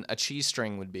Yeah. than a cheese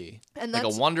string would be. And like a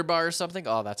that's- Wonder Bar or something.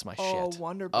 Oh, that's my Oh, shit.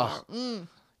 Wonder Bar.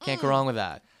 Can't go wrong with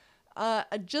that.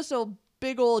 Just a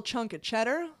big old chunk of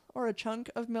cheddar or a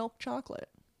chunk of milk chocolate?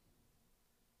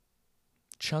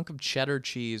 Chunk of cheddar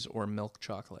cheese or milk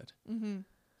chocolate.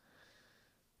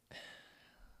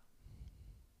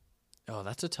 Oh,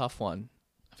 that's a tough one.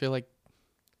 I feel like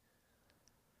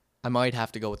I might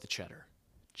have to go with the cheddar.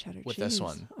 Cheddar with cheese. this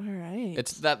one. All right.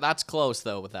 It's that's close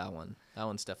though with that one. That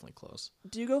one's definitely close.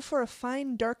 Do you go for a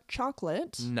fine dark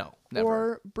chocolate No, never.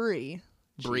 or brie?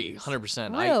 Brie, cheese?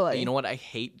 100%. Really? You know what? I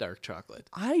hate dark chocolate.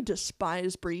 I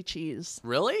despise brie cheese.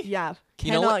 Really? Yeah,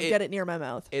 You know cannot what? get it near my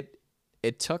mouth.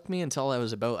 It took me until I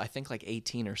was about, I think, like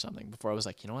 18 or something before I was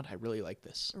like, you know what? I really like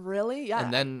this. Really? Yeah.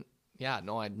 And then,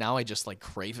 now I just like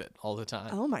crave it all the time.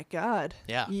 Oh my god.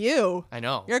 Yeah. You. I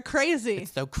know. You're crazy.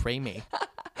 It's so creamy.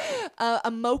 A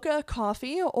mocha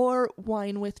coffee or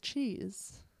wine with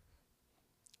cheese?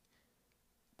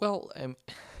 Well,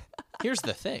 here's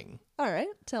the thing. All right,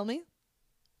 tell me.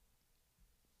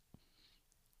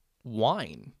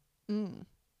 Wine,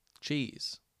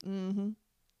 cheese. Mm-hmm.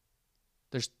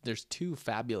 There's two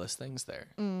fabulous things there.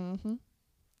 Mm-hmm.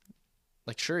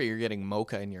 Like, sure, you're getting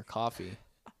mocha in your coffee,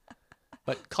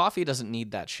 but coffee doesn't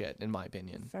need that shit, in my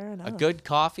opinion. Fair enough. A good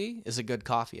coffee is a good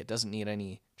coffee. It doesn't need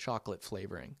any chocolate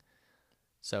flavoring.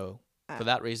 So, for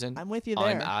that reason, I'm with you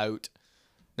I'm there. out.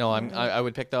 No, I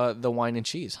would pick the wine and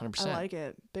cheese, 100%. I like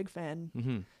it. Big fan.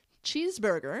 Mm-hmm.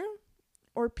 Cheeseburger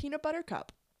or peanut butter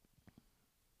cup?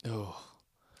 Oh.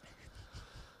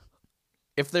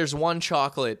 If there's one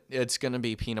chocolate, it's gonna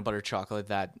be peanut butter chocolate.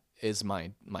 That is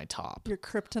my top. Your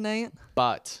kryptonite?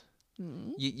 But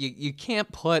you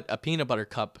can't put a peanut butter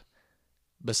cup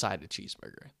beside a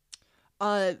cheeseburger.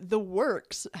 The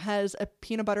Works has a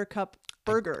peanut butter cup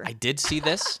burger. I did see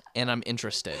this, and I'm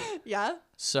interested. Yeah?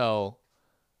 So,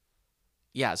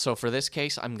 yeah. So for this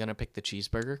case, I'm gonna pick the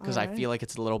cheeseburger because I Alright. feel like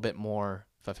it's a little bit more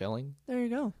fulfilling. There you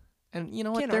go. And you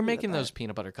know what? Can't They're argue with making that. those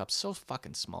peanut butter cups so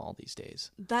fucking small these days.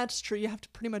 That's true. You have to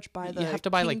pretty much buy the You have to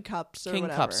buy king like cups or king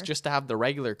whatever. cups just to have the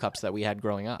regular cups that we had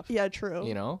growing up. Yeah, true.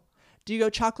 You know? Do you go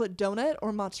chocolate donut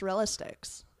or mozzarella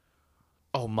sticks?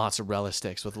 Oh, mozzarella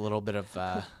sticks with a little bit of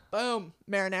Boom.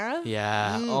 Marinara?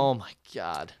 yeah. Oh my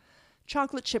god.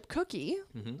 Chocolate chip cookie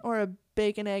Mm-hmm. or a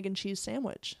bacon, egg, and cheese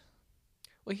sandwich?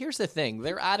 Well, here's the thing.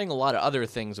 They're adding a lot of other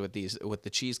things with the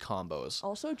cheese combos.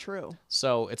 Also true.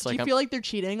 So it's Do like you feel like they're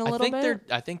cheating a little bit?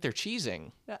 I think they're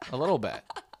cheesing a little bit.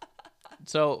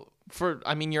 So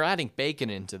you're adding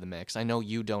bacon into the mix. I know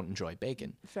you don't enjoy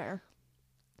bacon, Fair.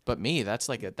 but me, that's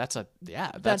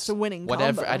a winning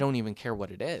whatever. combo. I don't even care what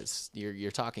it is.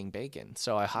 You're talking bacon,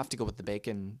 so I have to go with the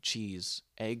bacon cheese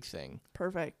egg thing.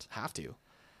 Perfect. Have to.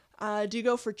 Do you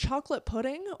go for chocolate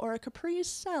pudding or a caprese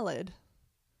salad?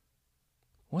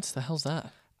 What's the hell's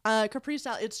that? Caprese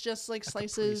salad, it's just like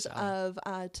slices salad.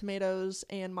 of tomatoes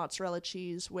and mozzarella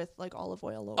cheese with like olive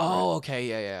oil over Oh, it. okay,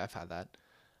 yeah, I've had that.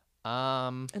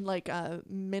 And like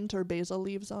mint or basil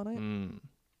leaves on it.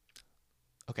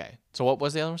 Okay. So what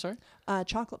was the other one? Sorry.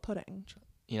 Chocolate pudding.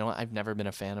 You know what? I've never been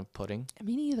a fan of pudding.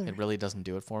 Me neither. It really doesn't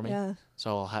do it for me. Yeah.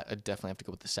 So I definitely have to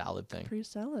go with the salad thing. Caprese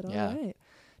salad, all Yeah. right.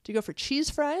 Do you go for cheese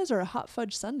fries or a hot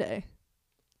fudge sundae?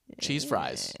 Cheese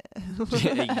fries.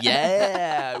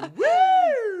 Yeah.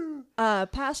 Woo!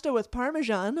 Pasta with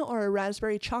parmesan or a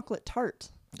raspberry chocolate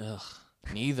tart? Ugh.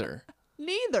 Neither.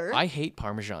 Neither. I hate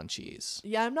Parmesan cheese.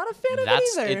 Yeah, I'm not a fan of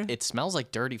it either. It smells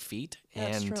like dirty feet,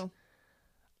 That's and true.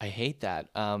 I hate that.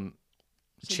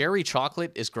 Cherry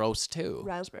chocolate is gross too.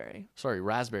 Raspberry. Sorry,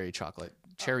 raspberry chocolate.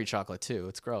 Cherry chocolate too.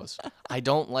 It's gross. I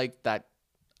don't like that.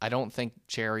 I don't think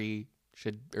cherry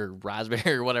should, or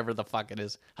raspberry or whatever the fuck it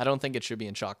is. I don't think it should be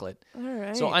in chocolate. All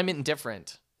right. So I'm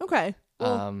indifferent. Okay.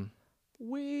 Well, Well,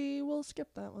 we will skip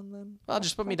that one then.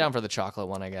 just put me down for the chocolate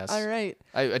one, I guess. All right.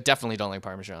 I definitely don't like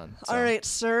Parmesan. So. All right,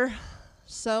 sir.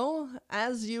 So,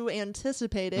 as you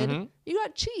anticipated, Mm-hmm. you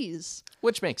got cheese.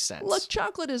 Which makes sense. Look,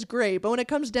 chocolate is great, but when it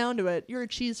comes down to it, you're a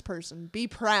cheese person. Be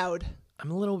proud. I'm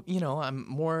a little, I'm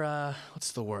more,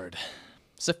 what's the word?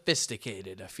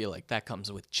 Sophisticated. I feel like that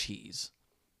comes with cheese.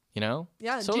 You know?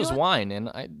 Yeah, So do you does like- wine, and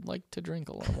I like to drink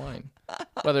a lot of wine.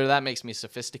 Whether that makes me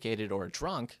sophisticated or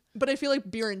drunk, But I feel like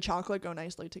beer and chocolate go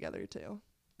nicely together too.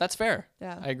 that's fair.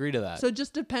 Yeah. I agree to that. So it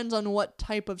just depends on what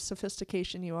type of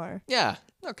sophistication you are. yeah.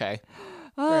 Okay.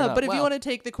 enough. But if you Well- want to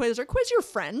take the quiz or quiz your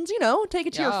friends, take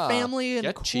it to your Yeah, family and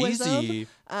get quiz cheesy.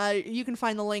 them. You can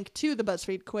find the link to the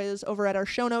BuzzFeed quiz over at our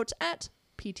show notes at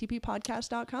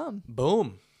ptppodcast.com.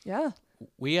 Boom. Yeah,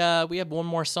 We have one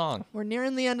more song. we're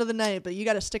nearing the end of the night, but you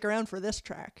got to stick around for this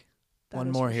track. That One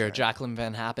is more for here. sure. Jacqueline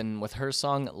Van Happen with her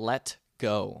song "Let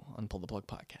Go" on Pull the Plug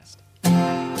Podcast.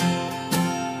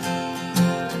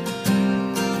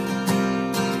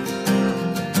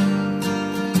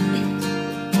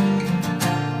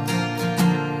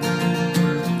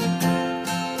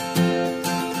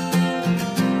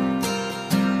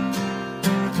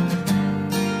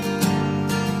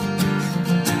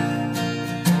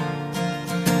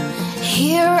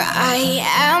 Here I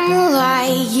am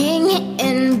lying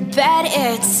in bed.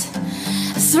 It's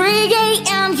 3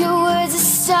 a.m. your words are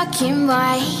stuck in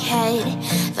my head.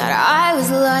 Thought I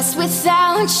was lost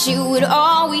without you, would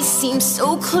always seem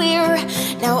so clear.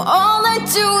 Now all I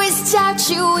do is doubt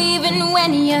you even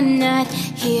when you're not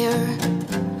here.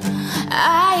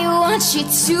 I want you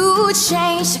to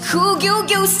change to who you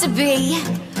used to be.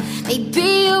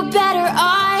 Maybe you're better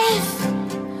off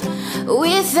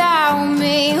without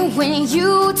me. When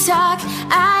you talk,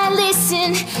 I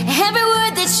listen. Every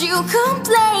word that you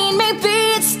complain, maybe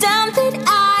it's time that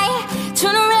I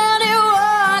turn around and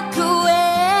walk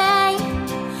away.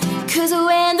 'Cause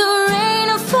when the rain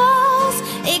falls,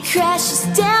 it crashes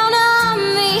down on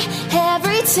me.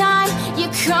 Every time you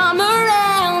come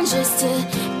around just to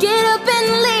get up and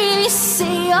leave, you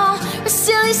say, oh, we're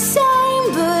still the same,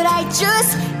 but I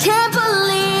just can't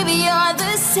believe you're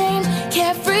the same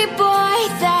carefree boy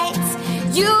that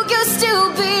you used to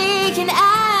be. And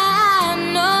I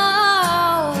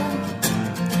know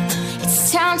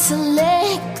it's time to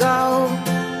let go.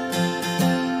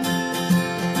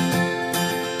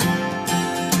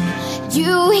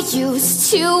 You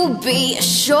used to be a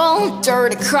shoulder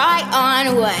to cry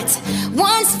on. What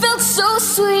once felt so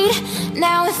sweet,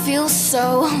 now it feels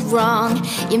so wrong.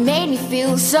 You made me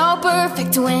feel so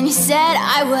perfect when you said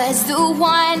I was the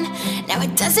one. Now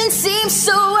it doesn't seem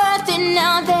so worth it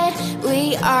now that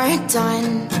we are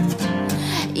done.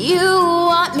 You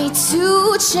want me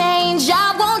to change,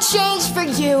 I won't change for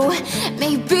you.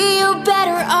 Maybe you're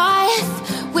better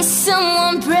off with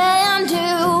someone brand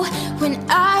new. When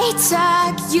I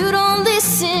talk, you don't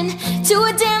listen to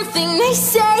a damn thing they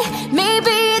say.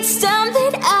 Maybe it's time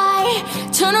that I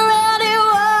turn around and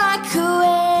walk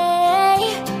away.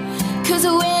 'Cause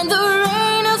when the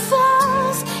rain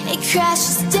falls, it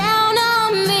crashes down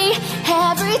on me.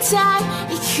 Every time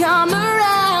you come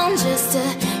around just to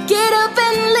get up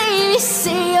and leave, you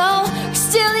say, oh, we're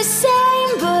still the same,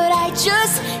 but I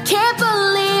just can't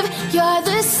believe you're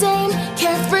the same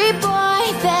carefree boy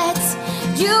that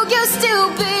you used to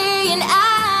be. And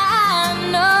I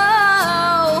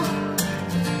know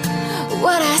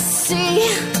what I see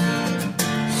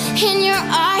in your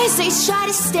eyes, they try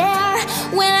to stare.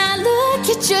 When I look,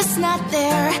 you're just not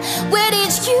there. Where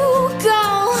did you go?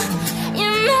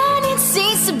 Your mind, it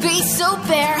seems to be so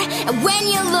bare. And when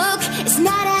you look, it's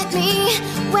not at me.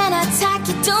 When I talk,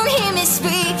 you don't hear me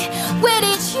speak. Where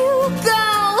did you go?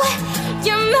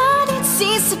 Your mind, it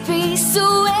seems to be so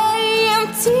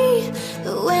empty.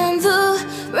 When the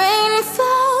rain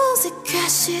falls, it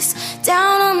crashes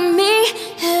down on me.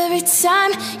 Every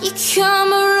time you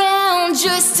come around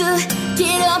just to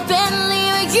get up and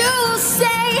leave, you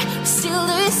say we're still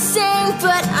the same,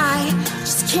 but I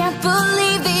just can't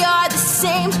believe they are the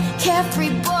same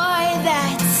carefree boy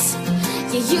that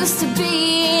you used to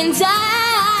be. And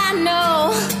I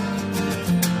know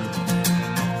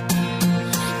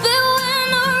that when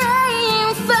the rain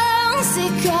falls,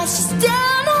 it crashes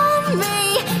down on me.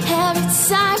 Every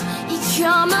time you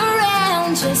come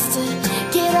around just to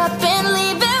get up and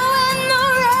leave. And when the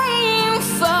rain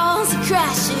falls, it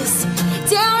crashes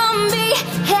down on me.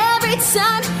 Every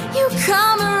time you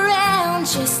come around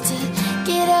just to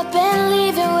get up and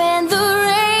leave. And when the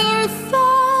rain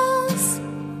falls,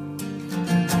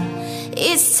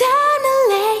 it's time to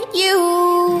let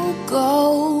you go.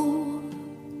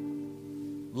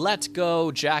 Let's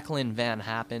go, Jacqueline Van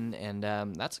Happen, and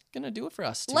that's gonna do it for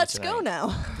us. Let's go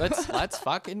now. Let's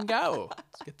fucking go.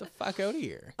 Let's get the fuck out of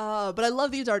here. But I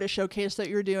love these artist showcase that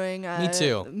you're doing. Me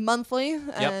too. Monthly,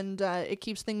 and it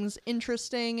keeps things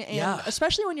interesting, and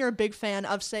especially when you're a big fan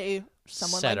of, say,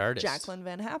 someone Said like artist. Jacqueline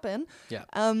Van Happen. Yeah.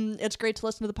 It's great to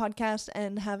listen to the podcast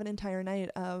and have an entire night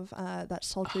of that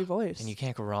sultry voice. And you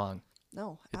can't go wrong.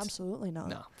 No, absolutely not.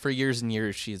 No, for years and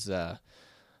years, she's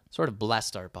sort of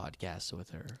blessed our podcast with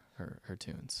her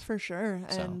tunes. For sure.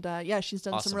 So, And she's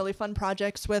done awesome. some really fun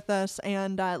projects with us.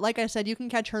 And like I said, you can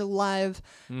catch her live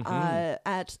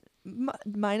at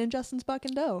mine and Justin's Buck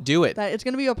and Dough. Do it. It's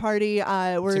going to be a party.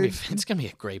 It's gonna be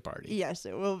a great party. Yes,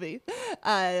 it will be.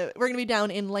 We're going to be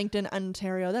down in Langton,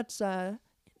 Ontario. That's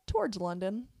towards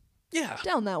London. Yeah.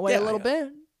 Down that way Yeah, a little yeah.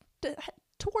 bit.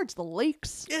 Towards the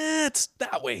lakes. Yeah, it's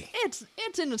that way. It's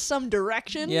in some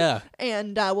direction. Yeah.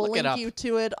 And we'll Look it link up. you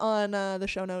to it on the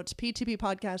show notes,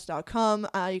 ptppodcast.com.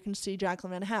 You can see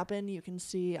Jacqueline Van Happen. You can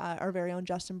see our very own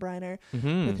Justin Briner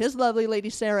with his lovely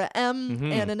lady Sarah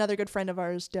M. And another good friend of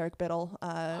ours, Derek Biddle.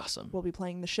 Awesome. Will be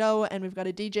playing the show. And we've got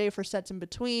a DJ for sets in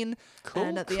between. Cool,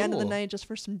 and at the end of the cool. night, just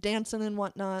for some dancing and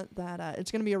whatnot, that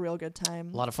it's going to be a real good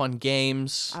time. A lot of fun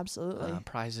games. Absolutely.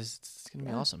 Prizes. It's gonna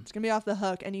be awesome. It's going to be off the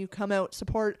hook. And you come out, support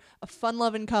support a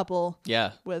fun-loving couple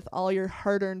Yeah. with all your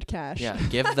hard-earned cash. Yeah.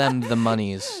 Give them the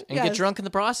monies and Yes. get drunk in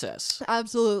the process.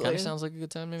 Absolutely. Kind of sounds like a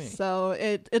good time to me. So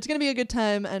it's going to be a good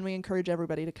time, and we encourage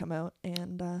everybody to come out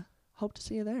and hope to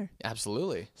see you there.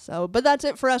 Absolutely. So, but that's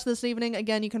it for us this evening.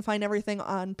 Again, you can find everything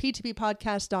on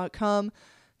ptppodcast.com.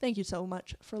 Thank you so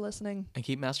much for listening. And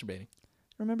keep masturbating.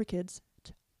 Remember, kids,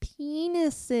 it's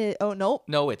penises. Oh, nope.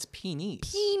 No, it's peenies.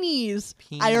 Peenies.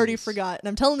 I already Peenies. forgot. And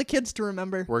I'm telling the kids to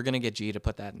remember. We're gonna get G to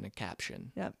put that in a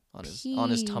caption Yep. on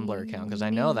his Tumblr account because I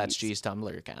know that's G's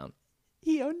Tumblr account.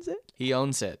 He owns it. He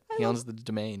owns it. He love- owns the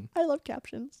domain. I love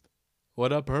captions.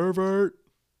 What a pervert!